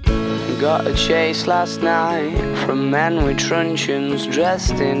 Got a chase last night from men with truncheons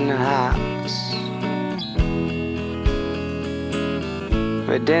dressed in hats.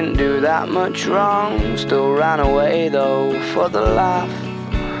 They didn't do that much wrong, still ran away though for the laugh,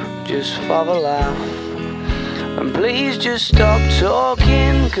 just for the laugh. And please just stop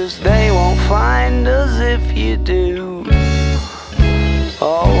talking, 'cause they won't find us if you do.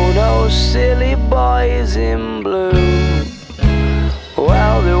 Oh, those silly boys in blue,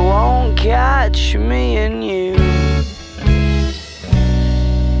 well, they won't catch me and you.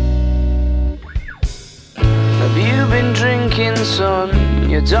 Have you been drinking, son?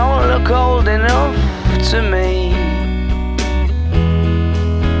 You don't look old enough to me.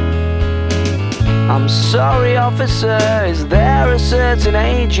 I'm sorry, officer, is there a certain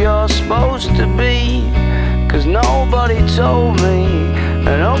age you're supposed to be? 'Cause nobody told me.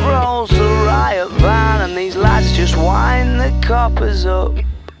 And up rolls the riot van and these lads just wind the coppers up.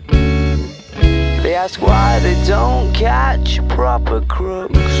 They ask why they don't catch proper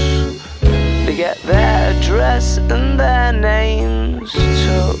crooks. They get their address and their names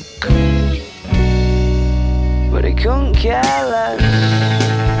took, but they couldn't care less.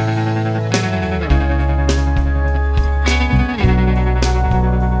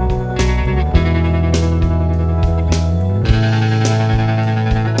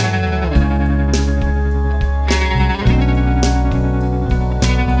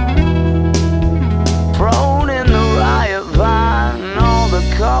 Thrown in the riot van, all the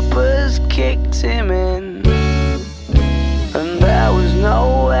coppers kicked him in, and there was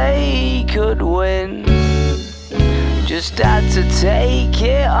no way he could win. Just had to take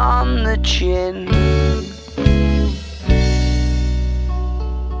it on the chin.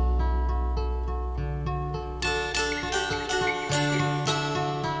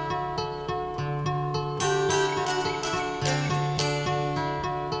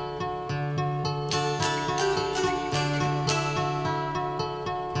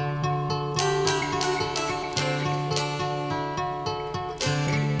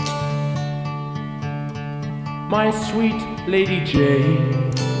 my sweet Lady Jane,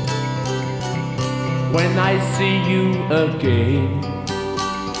 when I see you again,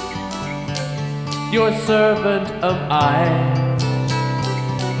 your servant am I,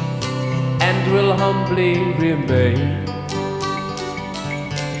 and will humbly remain.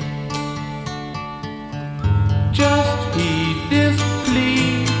 Just heed this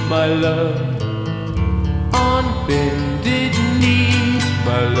plea, my love, on bended knees,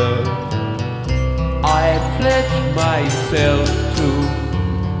 my love, I pledge myself to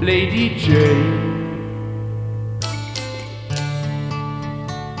Lady Jane.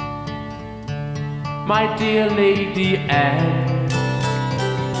 My dear Lady Anne,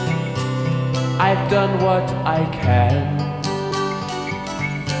 I've done what I can.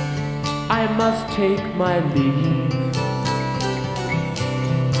 I must take my leave,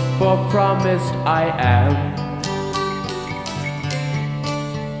 for promised I am.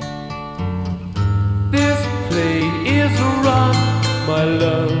 This play is run, my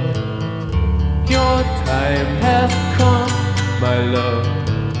love, your time has come, my love.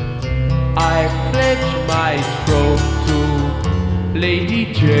 I pledge my troth to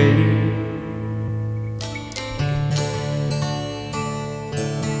Lady Jane.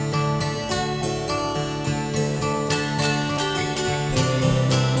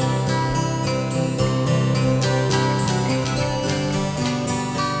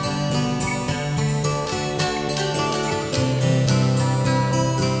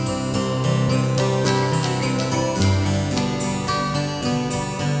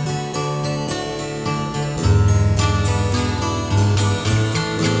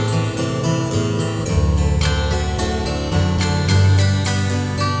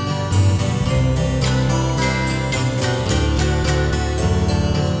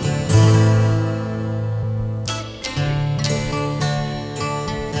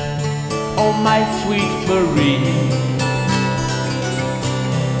 Oh, my sweet Marie,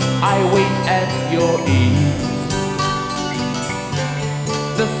 I wait at your ease.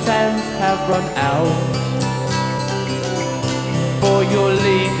 The sands have run out for your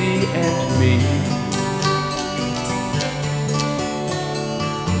lady and me.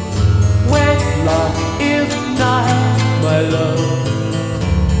 Wedlock is nigh, my love,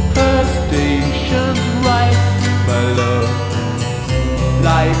 her station's right, my love.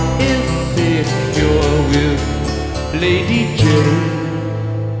 Life is secure with Lady Jane.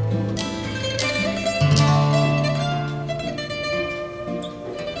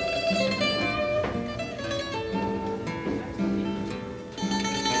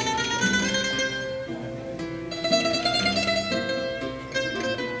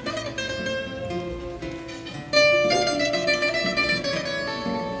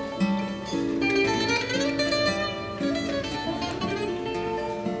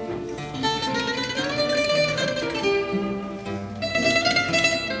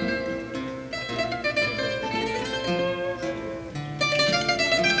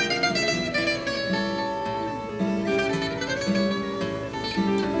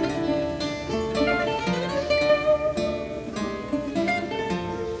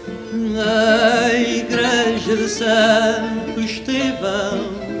 Na igreja de Santo Estevão,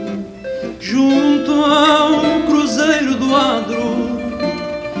 junto ao cruzeiro do Adro,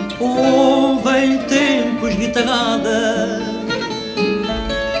 ouvem tempos guitarrada.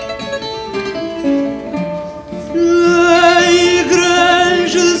 Na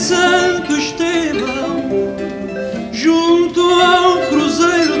igreja de Santo Estevão, junto ao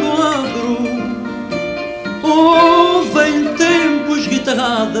cruzeiro do Adro, ouvem tempos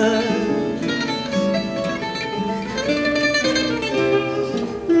guitarrada.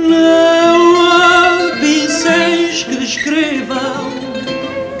 Não há pincéis que descrevam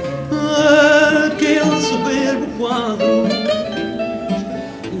aquele soberbo quadro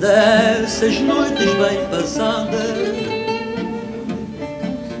dessas noites bem passadas.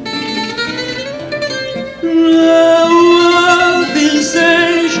 Não há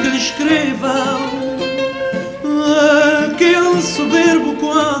pincéis que descrevam aquele soberbo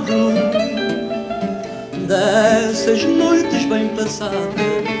quadro dessas noites bem passadas.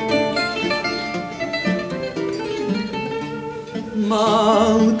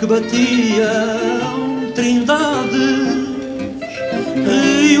 Mal que batiam trindades,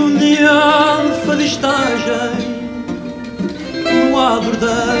 reunião, fadistagem no adro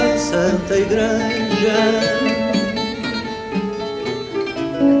da Santa Igreja.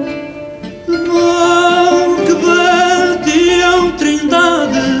 Mal que batiam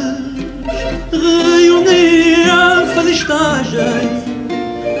trindades, reunião, fadistagem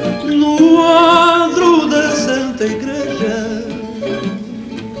no adro da Santa Igreja.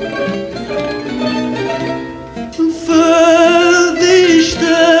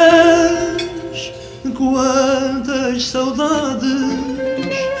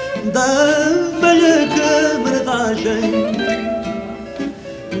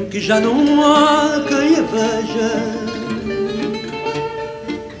 já não há quem a veja.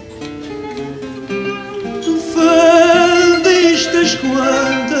 Fadistas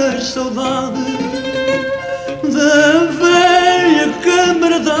quantas saudades da velha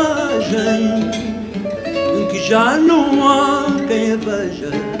camaradagem, que já não há quem a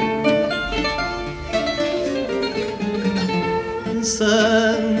veja.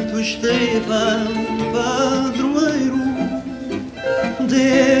 Santo Estevão, padroeiro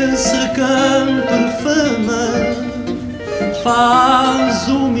desse canto de fama, faz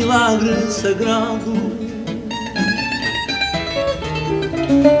o milagre sagrado.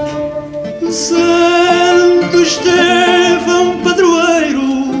 Santo Estevão,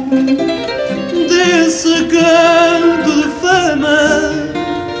 padroeiro desse canto de fama,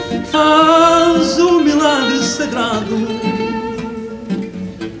 faz o milagre sagrado.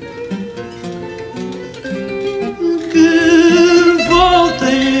 Que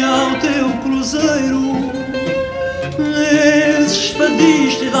voltem ao teu cruzeiro esses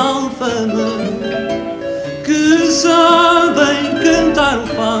fadistas de alfama que sabem cantar o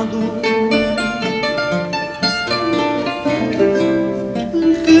fado.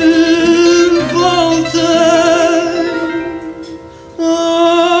 Que voltem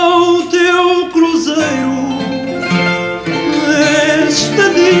ao teu cruzeiro esses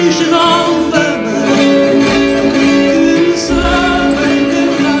fadistas de alfama.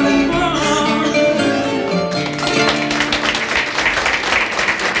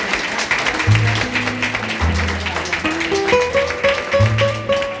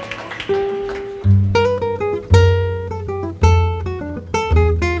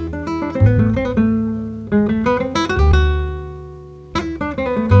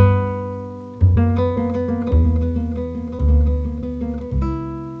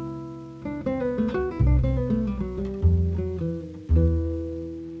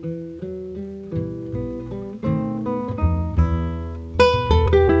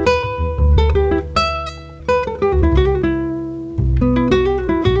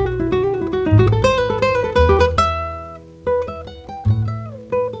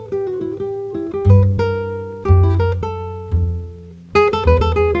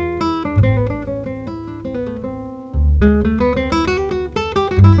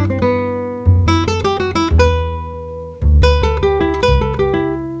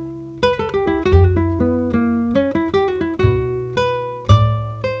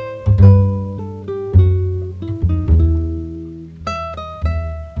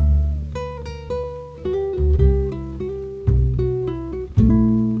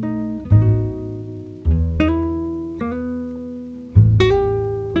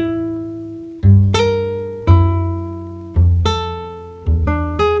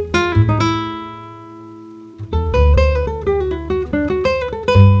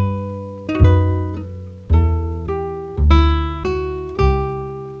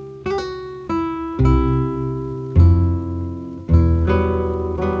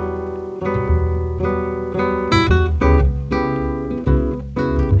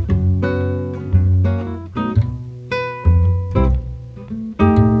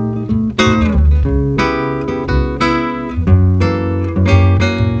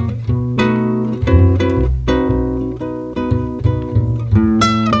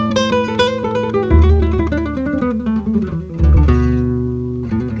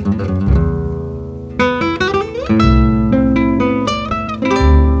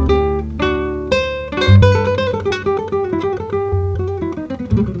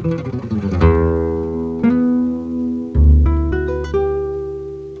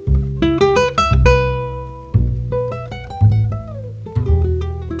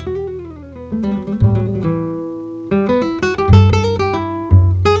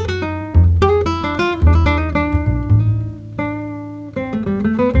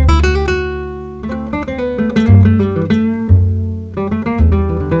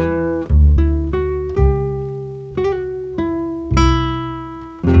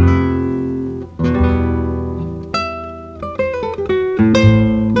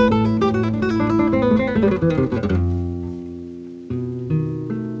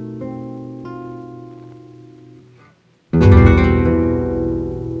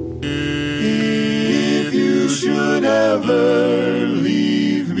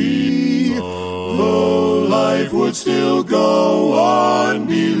 Still go on,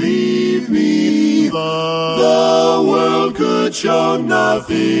 believe me, the world could show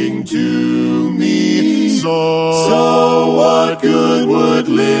nothing to me. So what good would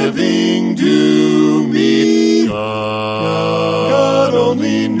living do me? God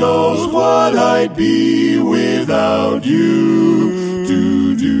only knows what I'd be without you.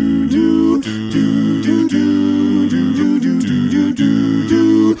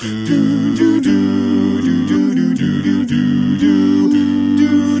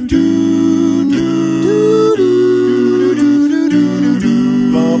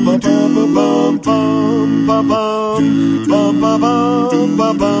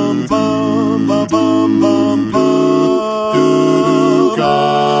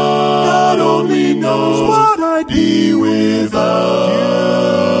 God only knows what I'd be without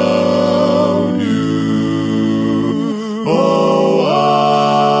you. Oh,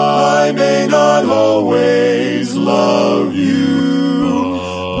 I may not always love you,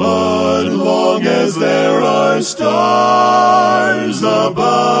 but long as there are stars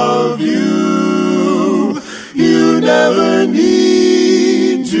above you, you never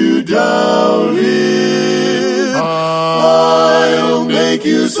need to doubt it. I'll make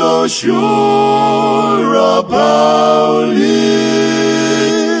you so sure about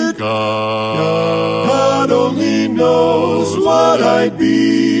it. God only knows what I'd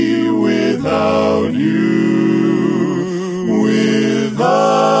be without you.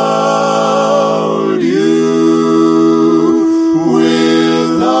 Without you.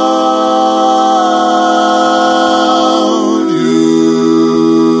 Without you.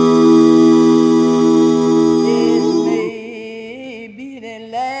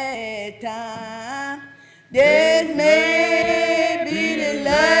 This may be the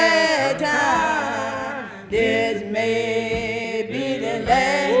last time. This may be the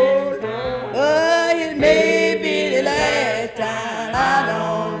last time. Oh, it may be the last time. I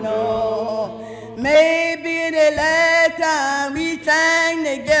don't know. Maybe the last time we sang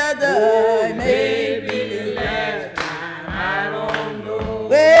together. It may be the last time. I don't know.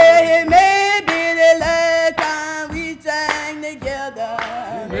 Well, it may be the last time we sang together.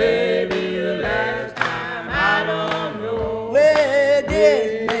 It may be the last time. I don't know. Well,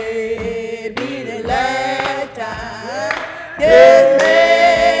 this may be the last time. This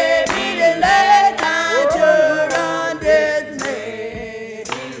may be the last time to run. This may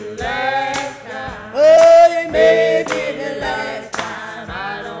be the last time. Oh, it may be the last time. I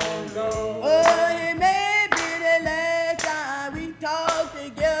don't know. Oh, it may be the last time we talk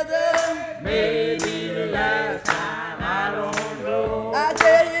together. May